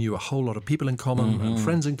found out that we knew a whole lot of people in common and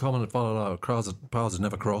friends in common and our paths had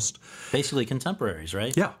never crossed. Basically contemporaries,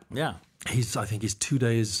 right? Yeah. Yeah. I think he's 2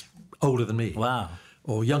 days older than me. Wow.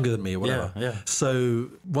 Or younger than me, or whatever. Yeah. So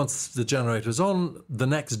once the generator was on, the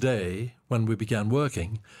next day when we began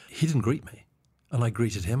working, he didn't greet me. And I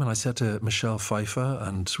greeted him, and I said to Michelle Pfeiffer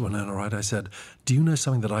and Winona Ryder, I said, "Do you know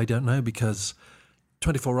something that I don't know? Because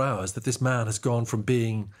 24 hours that this man has gone from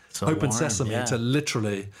being so open warm, sesame to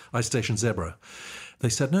literally Ice Station Zebra." They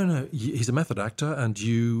said, no, he's a method actor, and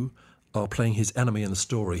you are playing his enemy in the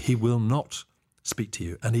story. He will not speak to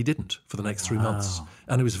you. And he didn't for the next 3 months.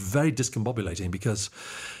 And it was very discombobulating because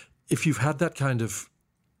if you've had that kind of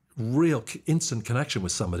real instant connection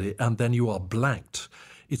with somebody and then you are blanked,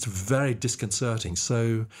 it's very disconcerting.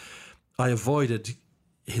 So I avoided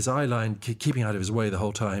his eye line, keeping out of his way the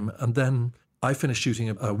whole time. And then I finished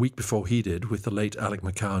shooting a week before he did with the late Alec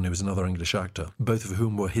McCowan, who was another English actor, both of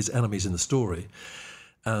whom were his enemies in the story.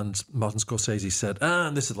 And Martin Scorsese said,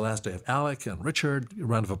 "And this is the last day of Alec and Richard." A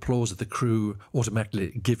round of applause that the crew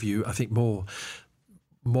automatically give you. I think more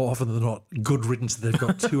often than not, good riddance that they've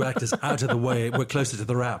got 2 actors out of the way. We're closer to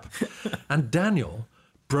the wrap. And Daniel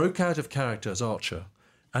broke out of character as Archer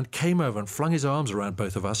and came over and flung his arms around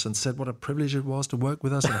both of us and said what a privilege it was to work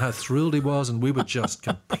with us and how thrilled he was. And we were just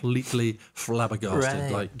completely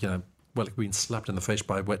flabbergasted, like, well, being slapped in the face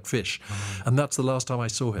by a wet fish. And that's the last time I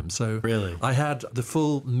saw him. So really, I had the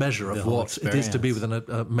full measure of what it is to be with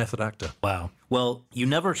a method actor. Wow. Well, you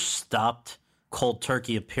never stopped cold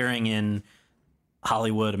turkey appearing in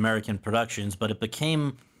Hollywood, American productions, but it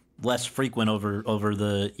became less frequent over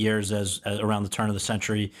the years as around the turn of the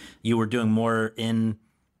century. You were doing more in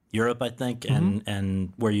Europe, I think,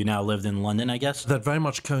 and where you now lived in London, I guess. That very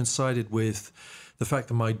much coincided with the fact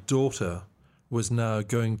that my daughter was now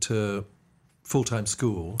going to full-time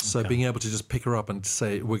school, so being able to just pick her up and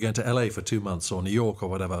say, we're going to LA for 2 months or New York or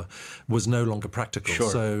whatever, was no longer practical.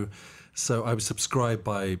 Sure. So I was subscribed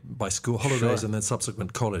by school holidays and then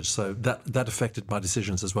subsequent college. So that affected my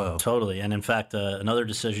decisions as well. Totally. And in fact, another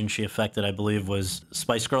decision she affected, I believe, was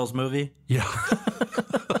Spice Girls movie. Yeah.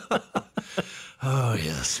 Oh,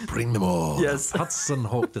 yes, bring them all. Yes. Hudson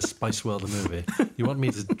Hawk, the Spice World movie. You want me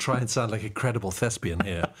to try and sound like a credible thespian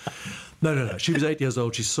here? No. She was 8 years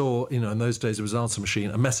old. She saw, in those days it was an answer machine,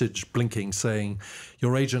 a message blinking saying,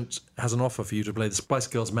 your agent has an offer for you to play the Spice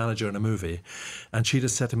Girls manager in a movie. And she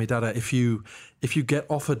just said to me, Dada, if you get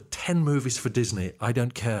offered 10 movies for Disney, I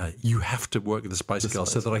don't care. You have to work with the Spice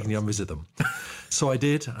Girls so that I can come visit them. So I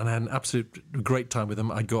did, and I had an absolute great time with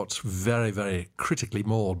them. I got very, very critically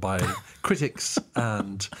mauled by critics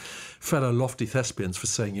and fellow lofty thespians for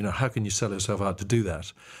saying, how can you sell yourself out to do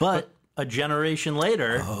that? But a generation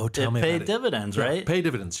later, it paid dividends, right? Yeah, paid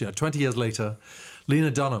dividends. 20 years later,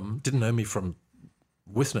 Lena Dunham didn't know me from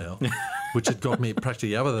Withnail, which had got me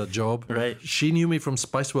practically out of the job. Right. She knew me from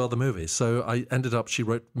Spice World, the movie. So I ended up, she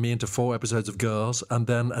wrote me into 4 episodes of Girls, and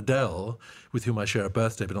then Adele, with whom I share a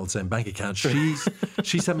birthday but not the same bank account,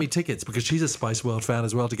 she sent me tickets because she's a Spice World fan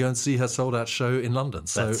as well to go and see her sold-out show in London.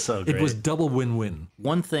 That's so great. It was double win-win.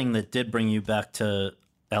 One thing that did bring you back to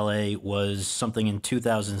L.A. was something in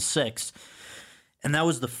 2006, and that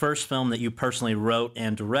was the first film that you personally wrote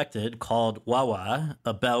and directed called Wawa,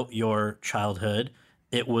 about your childhood.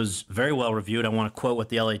 It was very well reviewed. I want to quote what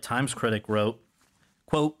the LA Times critic wrote.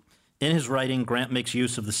 Quote, in his writing, Grant makes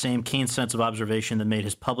use of the same keen sense of observation that made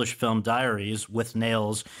his published film Diaries, With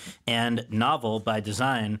Nails, and Novel by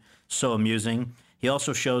Design so amusing. He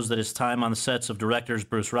also shows that his time on the sets of directors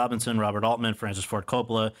Bruce Robinson, Robert Altman, Francis Ford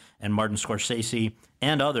Coppola, and Martin Scorsese,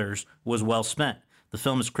 and others, was well spent. The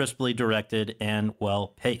film is crisply directed and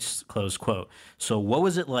well-paced, close quote. So what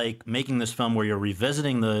was it like making this film where you're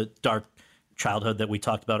revisiting the dark childhood that we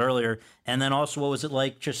talked about earlier, and then also what was it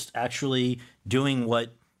like just actually doing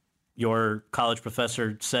what your college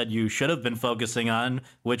professor said you should have been focusing on,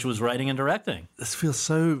 which was writing and directing? This feels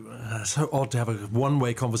so odd to have a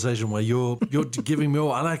one-way conversation where you're giving me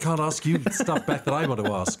all, and I can't ask you stuff back that I want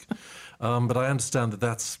to ask. But I understand that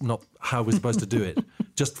that's not how we're supposed to do it.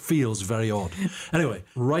 Just feels very odd. Anyway,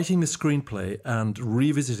 writing the screenplay and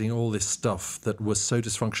revisiting all this stuff that was so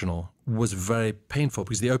dysfunctional was very painful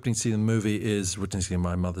because the opening scene in the movie is witnessing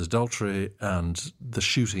my mother's adultery, and the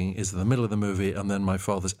shooting is in the middle of the movie, and then my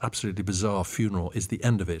father's absolutely bizarre funeral is the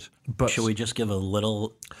end of it. But should we just give a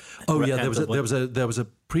little? Oh yeah, there was a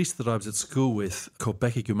priest that I was at school with called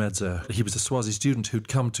Becky Gumedza. He was a Swazi student who'd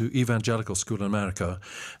come to evangelical school in America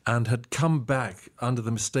and had come back under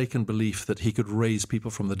the mistaken belief that he could raise people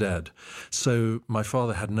from the dead. So my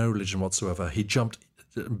father had no religion whatsoever.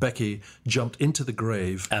 Becky jumped into the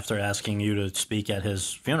grave. After asking you to speak at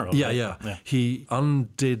his funeral. Yeah, right? yeah. He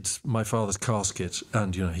undid my father's casket,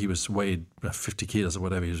 and he was weighed 50 kilos or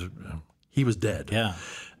whatever. He was dead. Yeah.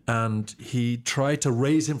 And he tried to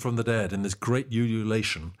raise him from the dead in this great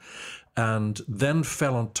ululation, and then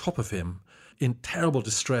fell on top of him in terrible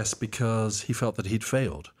distress because he felt that he'd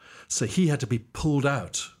failed. So he had to be pulled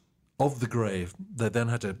out of the grave. They then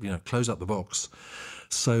had to, close up the box.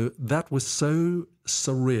 So that was so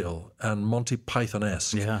surreal and Monty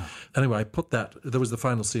Python-esque. Yeah. Anyway, I put that, there was the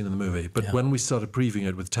final scene in the movie, but when we started previewing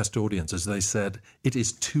it with test audiences, they said, it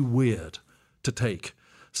is too weird to take.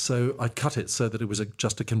 So I cut it so that it was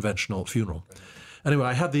just a conventional funeral. Anyway,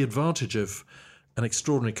 I had the advantage of an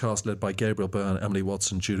extraordinary cast led by Gabriel Byrne, Emily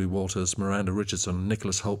Watson, Julie Walters, Miranda Richardson,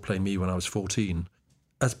 Nicholas Hoult playing me when I was 14.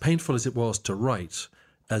 As painful as it was to write,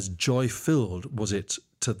 as joy-filled was it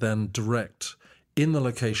to then direct in the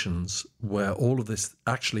locations where all of this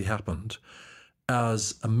actually happened,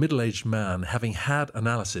 as a middle-aged man having had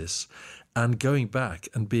analysis and going back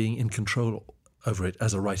and being in control over it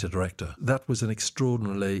as a writer-director. That was an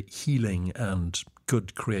extraordinarily healing and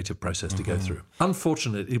good creative process to go through.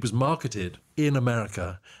 Unfortunately, it was marketed in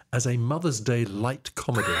America as a Mother's Day light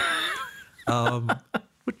comedy,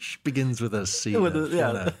 which begins with a C.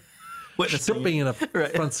 Stop being in a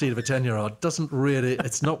front seat of a 10-year-old doesn't really,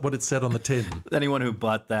 it's not what it said on the tin. Anyone who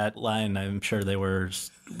bought that line, I'm sure they were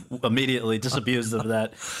immediately disabused of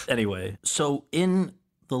that. Anyway, so in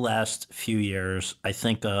the last few years, I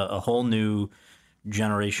think a whole new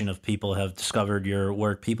generation of people have discovered your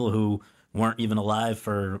work, people who weren't even alive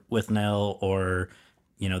for Withnail or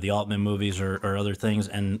the Altman movies or other things.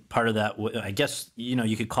 And part of that, I guess,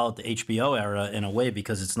 you could call it the HBO era in a way,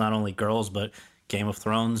 because it's not only Girls, but Game of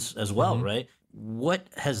Thrones as well, right? What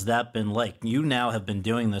has that been like? You now have been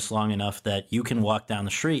doing this long enough that you can walk down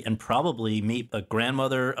the street and probably meet a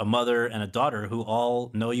grandmother, a mother, and a daughter who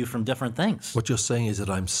all know you from different things. What you're saying is that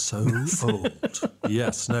I'm so old.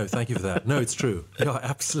 Yes, no, thank you for that. No, it's true. You're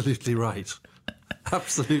absolutely right.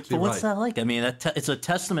 Absolutely but what's right. that like? I mean, it's a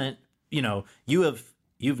testament.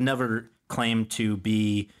 You've never claimed to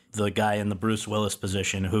be the guy in the Bruce Willis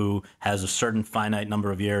position who has a certain finite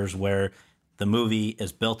number of years where the movie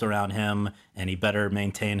is built around him and he better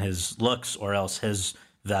maintain his looks or else his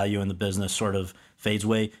value in the business sort of fades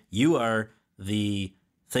away. You are the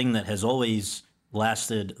thing that has always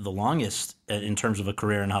lasted the longest in terms of a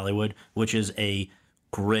career in Hollywood, which is a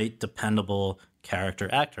great, dependable character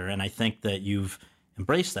actor. And I think that you've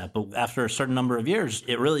embraced that. But after a certain number of years,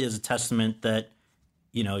 it really is a testament that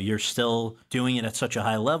you're still doing it at such a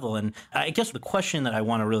high level. And I guess the question that I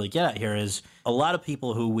want to really get at here is a lot of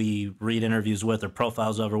people who we read interviews with or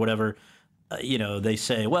profiles of or whatever, they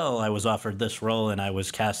say, well, I was offered this role and I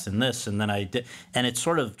was cast in this and then I did. And it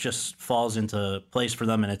sort of just falls into place for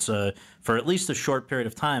them. And it's for at least a short period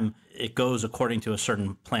of time, it goes according to a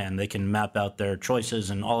certain plan. They can map out their choices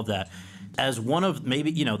and all of that. As one of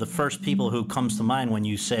maybe, the first people who comes to mind when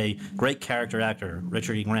you say great character actor,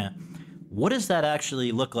 Richard E. Grant, what does that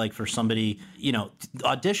actually look like for somebody?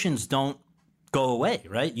 Auditions don't go away,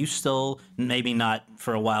 right? You still, maybe not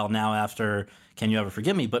for a while now after Can You Ever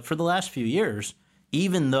Forgive Me, but for the last few years,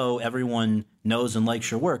 even though everyone knows and likes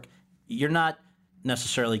your work, you're not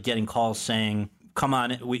necessarily getting calls saying, come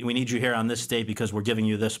on, we need you here on this date because we're giving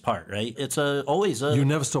you this part, right? It's always a... You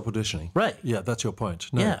never stop auditioning. Right. Yeah, that's your point.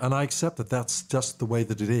 No, yeah. And I accept that that's just the way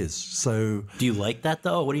that it is. So... Do you like that,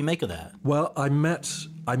 though? What do you make of that? Well, I met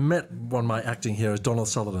one of my acting heroes, Donald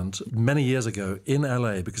Sutherland, many years ago in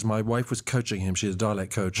LA because my wife was coaching him. She's a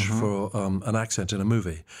dialect coach for an accent in a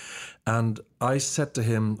movie. And I said to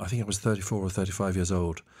him, I think I was 34 or 35 years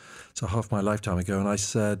old, so half my lifetime ago, and I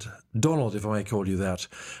said, Donald, if I may call you that,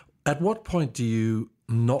 at what point do you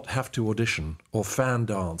not have to audition or fan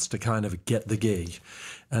dance to kind of get the gig?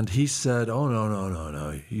 And he said, oh,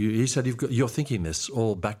 no. He said, you're thinking this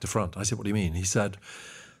all back to front. I said, what do you mean? He said,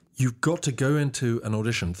 you've got to go into an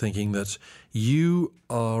audition thinking that you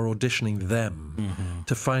are auditioning them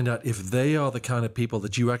to find out if they are the kind of people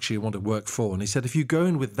that you actually want to work for. And he said, if you go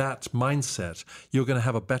in with that mindset, you're going to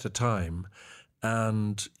have a better time.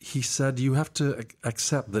 And he said, you have to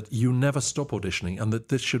accept that you never stop auditioning and that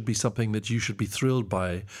this should be something that you should be thrilled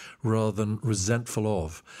by rather than resentful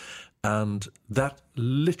of. And that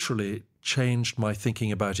literally changed my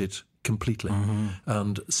thinking about it completely.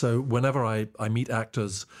 And so whenever I meet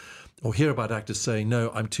actors or hear about actors saying, no,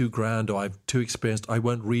 I'm too grand or I'm too experienced, I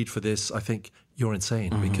won't read for this, I think you're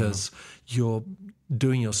insane because you're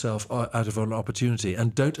doing yourself out of an opportunity.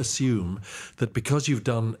 And don't assume that because you've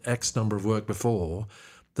done X number of work before,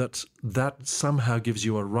 that somehow gives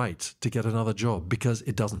you a right to get another job, because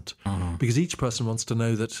it doesn't. Because each person wants to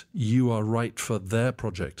know that you are right for their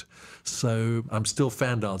project. So I'm still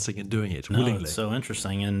fan dancing and doing it willingly. It's so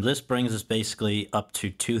interesting. And this brings us basically up to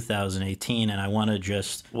 2018. And I want to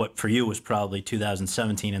just, what for you was probably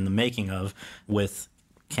 2017 in the making of, with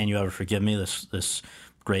Can You Ever Forgive Me, this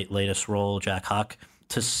great latest role, Jack Hawk.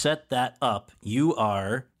 To set that up, you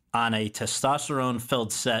are on a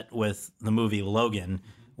testosterone-filled set with the movie Logan,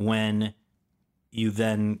 when you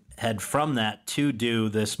then head from that to do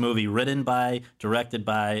this movie written by, directed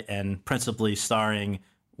by, and principally starring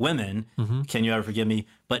women, Can You Ever Forgive Me?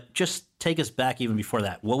 But just take us back even before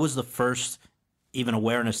that. What was the first even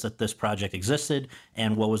awareness that this project existed,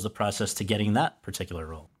 and what was the process to getting that particular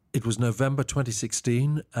role? It was November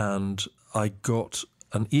 2016, and I got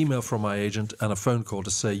an email from my agent and a phone call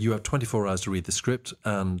to say, you have 24 hours to read the script.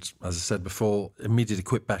 And as I said before, immediately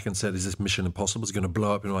quit back and said, is this Mission Impossible? It's going to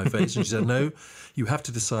blow up in my face. And she said, no, you have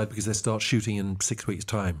to decide because they start shooting in 6 weeks'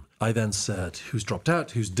 time. I then said, who's dropped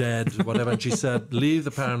out, who's dead, whatever. And she said, leave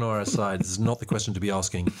the paranoia aside. This is not the question to be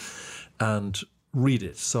asking. And read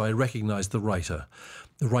it. So I recognized the writer.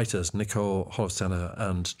 The writers, Nicole Holofcener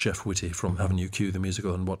and Jeff Whitty from Avenue Q, the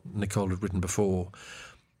musical, and what Nicole had written before.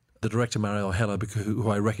 the director Marielle Heller, who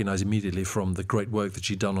I recognize immediately from the great work that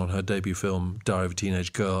she'd done on her debut film, Diary of a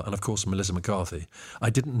Teenage Girl, and of course Melissa McCarthy.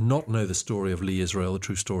 I did not know the story of Lee Israel, the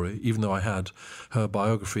true story, even though I had her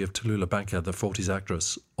biography of Tallulah Bankhead, the 40s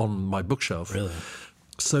actress, on my bookshelf. Really?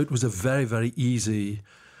 So it was a very, very easy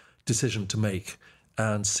decision to make.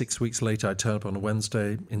 And 6 weeks later, I turned up on a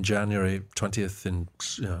Wednesday in January 20th in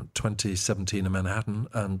 2017 in Manhattan,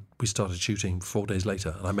 and we started shooting 4 days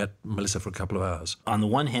later. And I met Melissa for a couple of hours. On the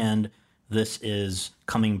one hand, this is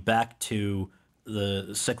coming back to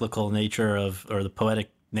the cyclical nature of, or the poetic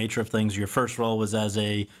nature of things. Your first role was as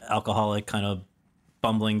a alcoholic, kind of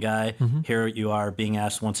bumbling guy. Mm-hmm. Here you are being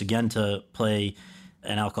asked once again to play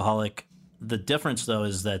an alcoholic. The difference, though,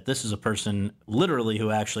 is that this is a person literally who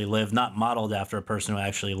actually lived, not modeled after a person who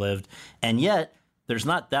actually lived. And yet, there's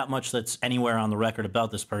not that much that's anywhere on the record about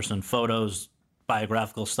this person, photos,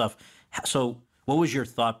 biographical stuff. So what was your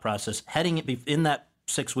thought process heading in that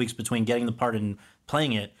 6 weeks between getting the part and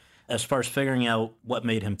playing it, as far as figuring out what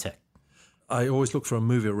made him tick? I always look for a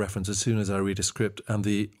movie reference as soon as I read a script, and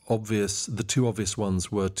the two obvious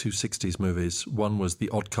ones were two 60s movies. One was The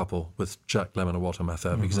Odd Couple with Jack Lemmon and Walter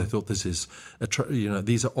Matthau, because I thought this is,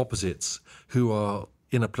 these are opposites who are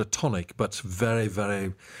in a platonic but very,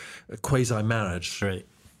 very quasi-marriage, right,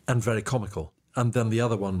 and very comical. And then the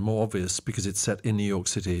other one, more obvious, because it's set in New York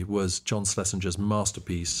City, was John Schlesinger's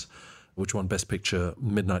masterpiece, which won Best Picture,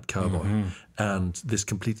 Midnight Cowboy, and this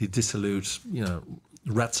completely dissolute,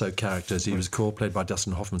 Ratso character, as he was called, played by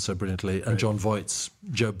Dustin Hoffman so brilliantly, and John Voight's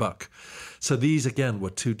Joe Buck. So these, again, were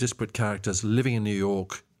two disparate characters living in New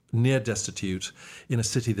York, near destitute, in a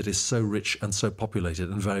city that is so rich and so populated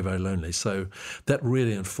and very, very lonely. So that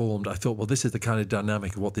really informed, I thought, well, this is the kind of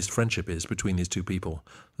dynamic of what this friendship is between these two people,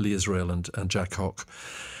 Lee Israel and Jack Hock.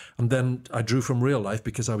 And then I drew from real life,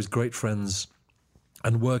 because I was great friends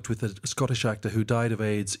and worked with a Scottish actor who died of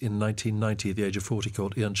AIDS in 1990 at the age of 40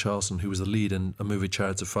 called Ian Charleson, who was the lead in a movie,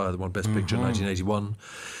 Chariots of Fire, that won Best Picture in 1981.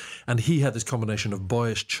 And he had this combination of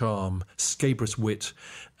boyish charm, scabrous wit,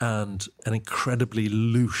 and an incredibly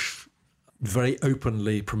louche, very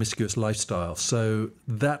openly promiscuous lifestyle. So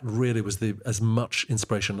that really was as much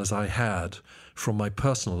inspiration as I had from my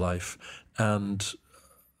personal life. And,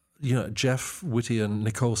 Jeff Whitty and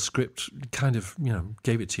Nicole's script kind of,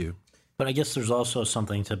 gave it to you. But I guess there's also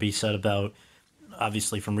something to be said about,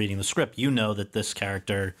 obviously from reading the script, that this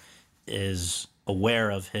character is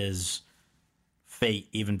aware of his fate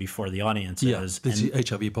even before the audience is. Yeah, he's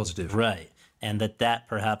HIV positive. Right. And that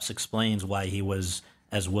perhaps explains why he was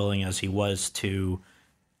as willing as he was to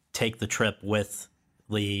take the trip with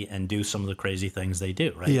Lee and do some of the crazy things they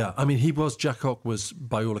do, right? Yeah, I mean, Jack Hock was,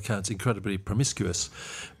 by all accounts, incredibly promiscuous,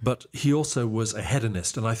 but he also was a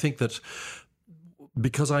hedonist. And I think that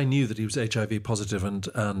because I knew that he was HIV positive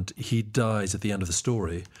and he dies at the end of the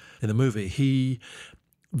story in the movie,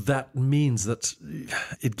 that means that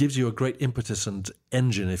it gives you a great impetus and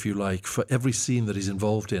engine, if you like, for every scene that he's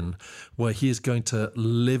involved in, where he is going to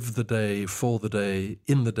live the day, for the day,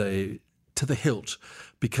 in the day, to the hilt.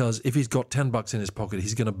 Because if he's got $10 in his pocket,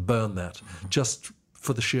 he's going to burn that just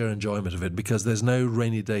for the sheer enjoyment of it, because there's no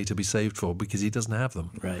rainy day to be saved for, because he doesn't have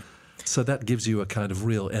them. Right. So that gives you a kind of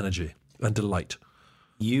real energy and delight.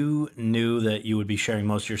 You knew that you would be sharing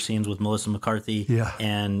most of your scenes with Melissa McCarthy. Yeah.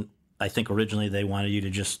 And I think originally they wanted you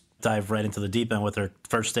to just dive right into the deep end with her.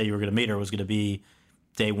 First day you were going to meet her was going to be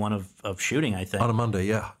day one of shooting, I think. On a Monday,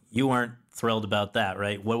 yeah. You weren't thrilled about that,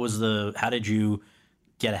 right? How did you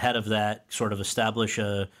get ahead of that, sort of establish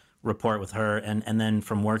a rapport with her, and then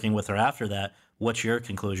from working with her after that, what's your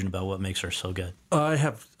conclusion about what makes her so good?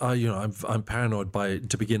 I'm paranoid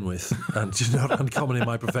to begin with, and not uncommon in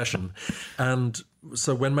my profession. And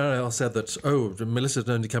so when Marielle said that, Melissa's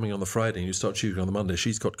only coming on the Friday and you start shooting on the Monday,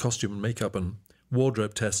 she's got costume and makeup and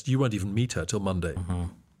wardrobe tests, you won't even meet her till Monday. Mm-hmm.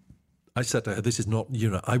 I said to her, this is not,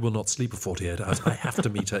 I will not sleep for 48 hours. I have to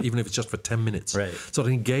meet her, even if it's just for 10 minutes. Right. So to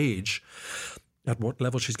engage at what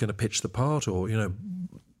level she's going to pitch the part, or,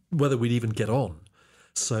 whether we'd even get on.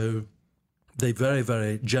 So they very,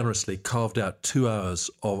 very generously carved out 2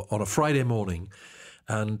 hours on a Friday morning,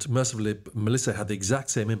 and mercifully Melissa had the exact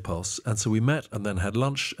same impulse, and so we met and then had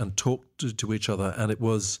lunch and talked to each other, and it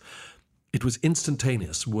was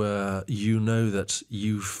instantaneous, where that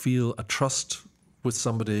you feel a trust with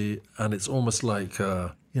somebody, and it's almost like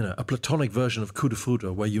a platonic version of coup de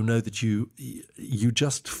foudre, where that you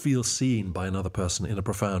just feel seen by another person in a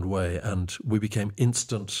profound way, and we became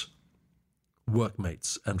instant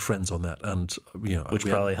workmates and friends on that, and which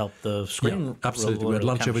probably helped the screen. Yeah, absolutely, we had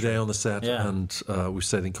lunch every day on the set, yeah. And we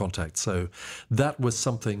stayed in contact. So that was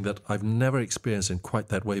something that I've never experienced in quite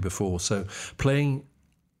that way before. So playing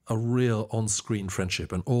a real on-screen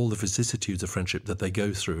friendship and all the vicissitudes of friendship that they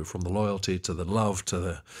go through, from the loyalty to the love to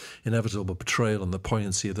the inevitable betrayal and the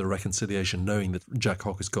poignancy of the reconciliation, knowing that Jack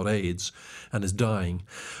Hawk has got AIDS and is dying.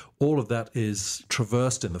 All of that is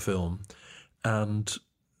traversed in the film, and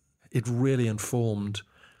it really informed,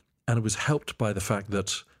 and it was helped by the fact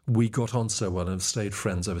that we got on so well and have stayed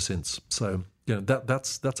friends ever since. So,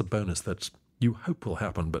 that's a bonus that you hope will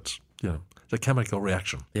happen, but, the chemical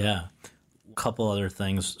reaction. Yeah. A couple other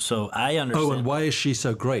things. So I understand. Oh, and why is she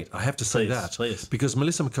so great? I have to say that. Please. Because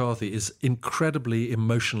Melissa McCarthy is incredibly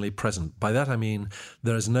emotionally present. By that I mean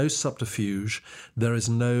there is no subterfuge.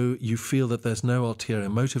 You feel that there's no ulterior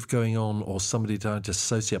motive going on or somebody trying to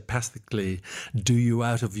sociopathically do you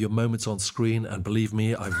out of your moments on screen. And believe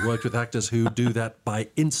me, I've worked with actors who do that by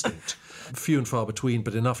instinct. Few and far between,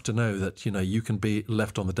 but enough to know that, you can be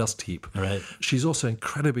left on the dust heap. Right. She's also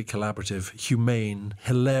incredibly collaborative, humane,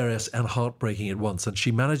 hilarious, and heartbreaking at once. And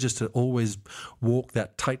she manages to always walk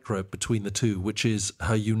that tightrope between the two, which is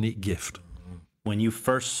her unique gift. When you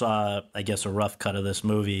first saw, I guess, a rough cut of this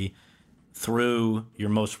movie through your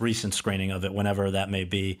most recent screening of it, whenever that may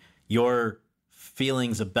be, your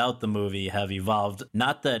feelings about the movie have evolved.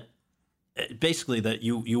 Not that, basically, that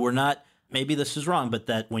you were not, maybe this is wrong, but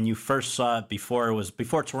that when you first saw it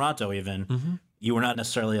before Toronto even, you were not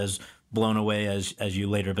necessarily as blown away as you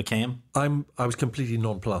later became? I was completely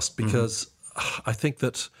nonplussed because I think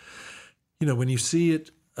that, when you see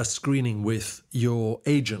a screening with your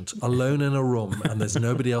agent alone in a room and there's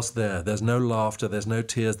nobody else there, there's no laughter, there's no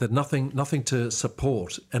tears, there's nothing to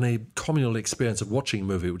support any communal experience of watching a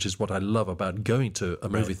movie, which is what I love about going to a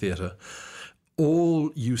movie theatre.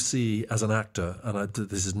 All you see as an actor, and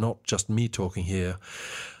this is not just me talking here,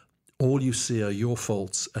 all you see are your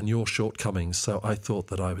faults and your shortcomings. So I thought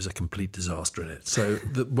that I was a complete disaster in it. So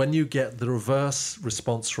when you get the reverse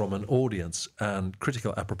response from an audience and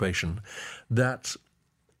critical approbation, that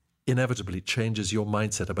inevitably changes your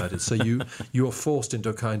mindset about it. So you're forced into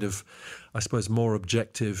a kind of, I suppose, more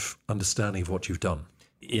objective understanding of what you've done.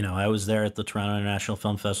 I was there at the Toronto International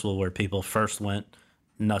Film Festival where people first went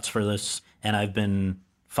nuts for this, and I've been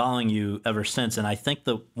following you ever since. And I think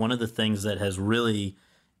that one of the things that has really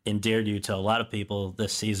endeared you to a lot of people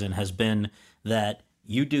this season has been that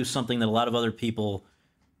you do something that a lot of other people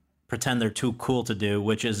pretend they're too cool to do,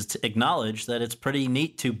 which is to acknowledge that it's pretty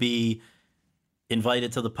neat to be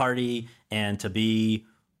invited to the party and to be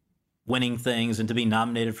winning things and to be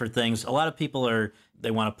nominated for things. A lot of people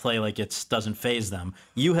they want to play like it doesn't faze them.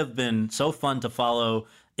 You have been so fun to follow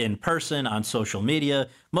in person, on social media,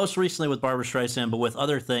 most recently with Barbra Streisand, but with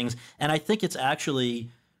other things. And I think it's actually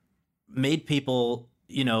made people,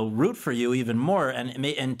 root for you even more.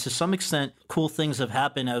 And to some extent, cool things have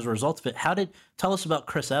happened as a result of it. Tell us about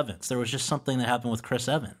Chris Evans. There was just something that happened with Chris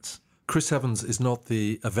Evans. Chris Evans is not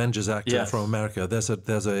the Avengers actor from America. There's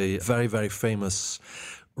a very, very famous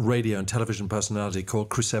radio and television personality called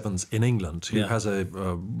Chris Evans in England who has a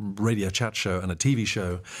radio chat show and a TV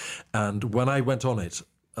show. And when I went on it,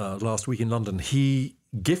 last week in London, he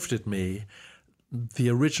gifted me the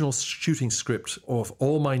original shooting script of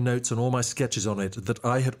all my notes and all my sketches on it that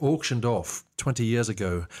I had auctioned off 20 years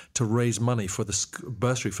ago to raise money for the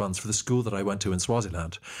bursary funds for the school that I went to in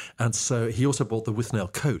Swaziland. And so he also bought the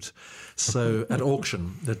Withnail coat. So at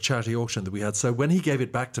auction, the charity auction that we had. So when he gave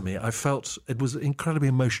it back to me, I felt it was incredibly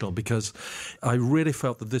emotional because I really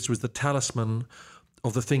felt that this was the talisman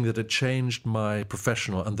of the thing that had changed my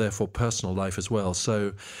professional and therefore personal life as well.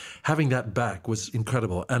 So having that back was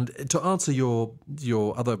incredible. And to answer your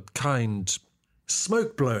other kind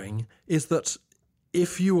smoke blowing is that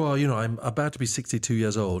if you are, I'm about to be 62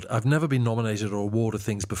 years old. I've never been nominated or awarded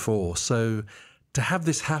things before. So to have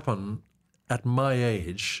this happen at my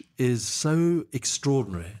age is so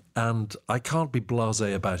extraordinary. And I can't be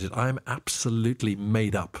blasé about it. I'm absolutely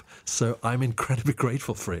made up. So I'm incredibly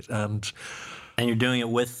grateful for it. And you're doing it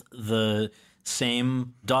with the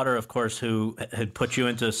same daughter, of course, who had put you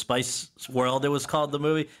into Spice World, it was called, the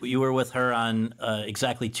movie. You were with her on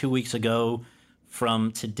exactly 2 weeks ago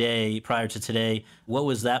from today, prior to today. What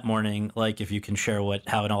was that morning like, if you can share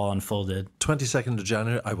how it all unfolded? 22nd of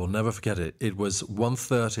January, I will never forget it. It was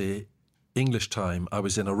 1:30 English time. I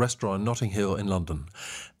was in a restaurant in Notting Hill in London,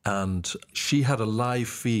 and she had a live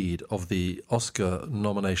feed of the Oscar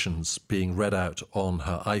nominations being read out on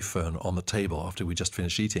her iPhone on the table after we just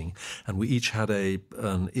finished eating, and we each had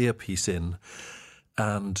an earpiece in,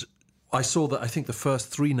 and I saw that I think the first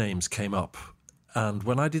three names came up, and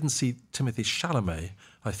when I didn't see Timothée Chalamet,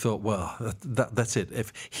 I thought, well, that's it.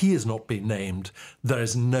 If he has not been named, there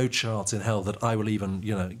is no chance in hell that I will even,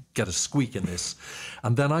 get a squeak in this.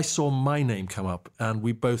 And then I saw my name come up, and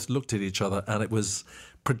we both looked at each other, and it was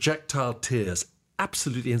projectile tears,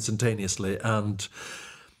 absolutely instantaneously, and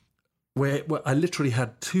where I literally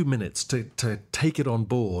had 2 minutes to take it on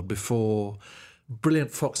board before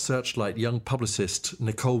brilliant Fox Searchlight young publicist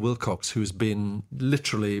Nicole Wilcox, who's been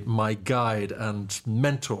literally my guide and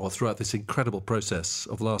mentor throughout this incredible process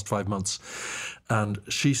of the last 5 months. And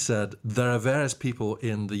she said, there are various people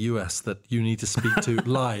in the US that you need to speak to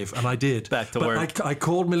live. And I did. Back to work. I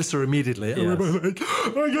called Melissa immediately. Yes.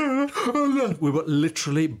 We were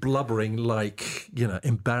literally blubbering like,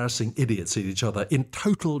 embarrassing idiots at each other in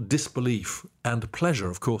total disbelief and pleasure,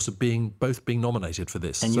 of course, of both being nominated for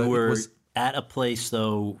this. And you were at a place,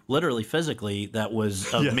 though, literally physically, that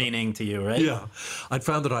was of meaning to you, right? Yeah. I'd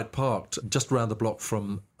found that I'd parked just around the block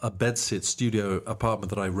from a bedsit studio apartment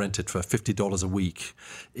that I rented for $50 a week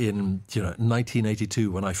in 1982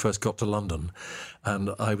 when I first got to London.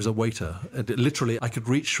 And I was a waiter. And literally, I could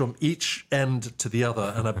reach from each end to the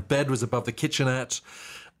other, and a bed was above the kitchenette.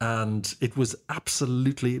 And it was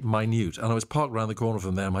absolutely minute. And I was parked around the corner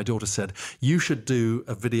from there. My daughter said, you should do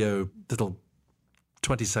a video that'll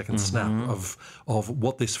 20-second snap of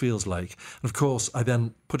what this feels like. And of course, I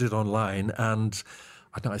then put it online, and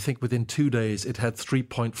I think within 2 days it had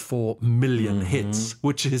 3.4 million hits,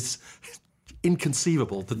 which is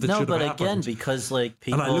inconceivable that should have happened. No, but again, because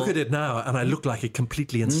people... And I look at it now, and I look like a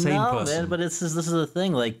completely insane person. No, man, but this is the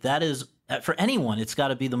thing. That is... For anyone, it's got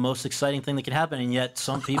to be the most exciting thing that could happen, and yet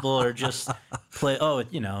some people are just that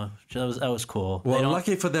was cool. Well,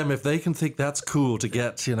 lucky for them if they can think that's cool to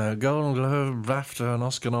get, Golden Globe, BAFTA, an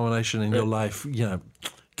Oscar nomination in your life.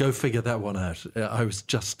 Go figure that one out.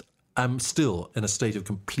 I'm still in a state of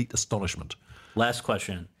complete astonishment. Last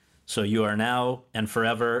question. So you are now and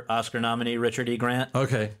forever Oscar nominee Richard E. Grant.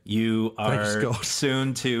 Okay. You are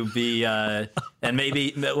soon to be, and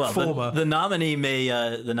maybe, the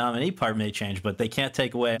nominee part may change, but they can't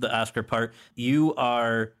take away the Oscar part. You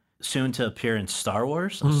are soon to appear in Star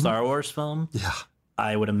Wars, a Star Wars film. Yeah.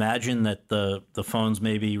 I would imagine that the phones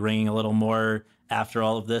may be ringing a little more after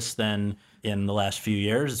all of this than in the last few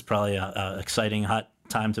years. It's probably an exciting, hot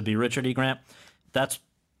time to be Richard E. Grant. That's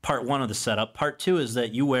part one of the setup. Part two is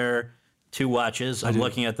that you wear two watches. I'm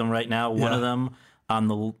looking at them right now. One of them on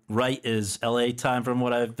the right is LA time, from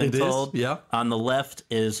what I've been told. Yeah. On the left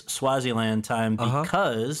is Swaziland time,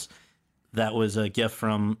 because that was a gift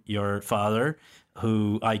from your father,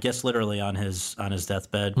 who I guess literally on his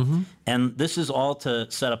deathbed. And this is all to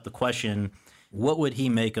set up the question, what would he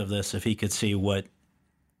make of this if he could see what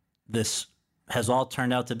this has all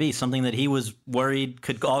turned out to be? Something that he was worried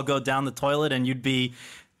could all go down the toilet and you'd be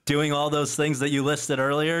doing all those things that you listed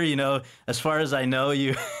earlier. As far as I know,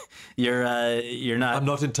 you're not. I'm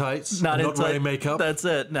not in tights. I'm not wearing makeup. That's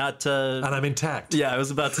it. And I'm intact. Yeah, I was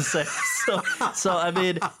about to say. So I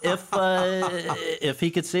mean, if he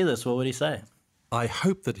could see this, what would he say? I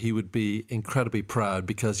hope that he would be incredibly proud,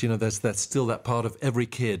 because, there's still that part of every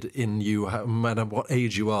kid in you, no matter what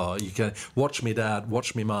age you are. You can watch me, Dad,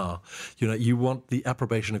 watch me, Ma. You want the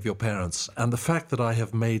approbation of your parents. And the fact that I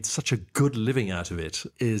have made such a good living out of it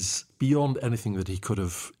is beyond anything that he could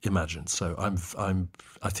have imagined. So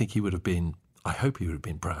I think he would have been, I hope he would have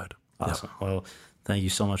been proud. Awesome. Yeah. Well, thank you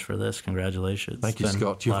so much for this. Congratulations. Thank you,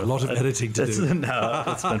 Scott. You have a lot of editing to do. No,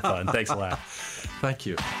 it's been fun. Thanks a lot. Thank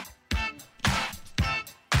you.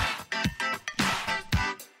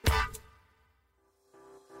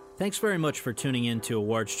 Thanks very much for tuning in to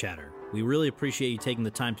Awards Chatter. We really appreciate you taking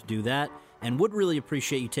the time to do that, and would really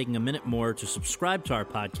appreciate you taking a minute more to subscribe to our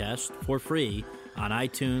podcast for free on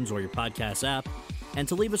iTunes or your podcast app, and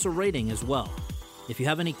to leave us a rating as well. If you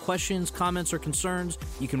have any questions, comments, or concerns,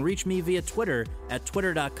 you can reach me via Twitter at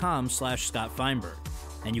twitter.com/Scott Feinberg.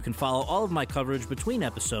 And you can follow all of my coverage between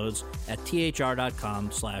episodes at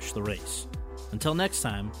thr.com/The Race. Until next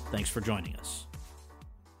time, thanks for joining us.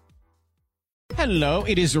 Hello,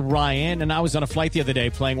 it is Ryan, and I was on a flight the other day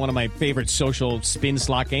playing one of my favorite social spin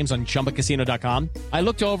slot games on ChumbaCasino.com. I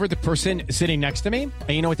looked over at the person sitting next to me, and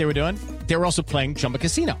you know what they were doing? They were also playing Chumba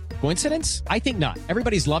Casino. Coincidence? I think not.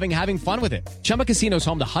 Everybody's loving having fun with it. Chumba Casino is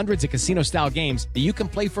home to hundreds of casino-style games that you can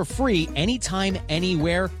play for free anytime,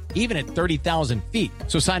 anywhere, even at 30,000 feet.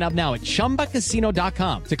 So sign up now at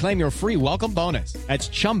ChumbaCasino.com to claim your free welcome bonus. That's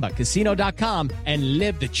ChumbaCasino.com and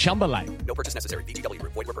live the Chumba life. No purchase necessary. VGW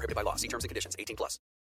Group. Void where prohibited by law. See terms and conditions. 18+.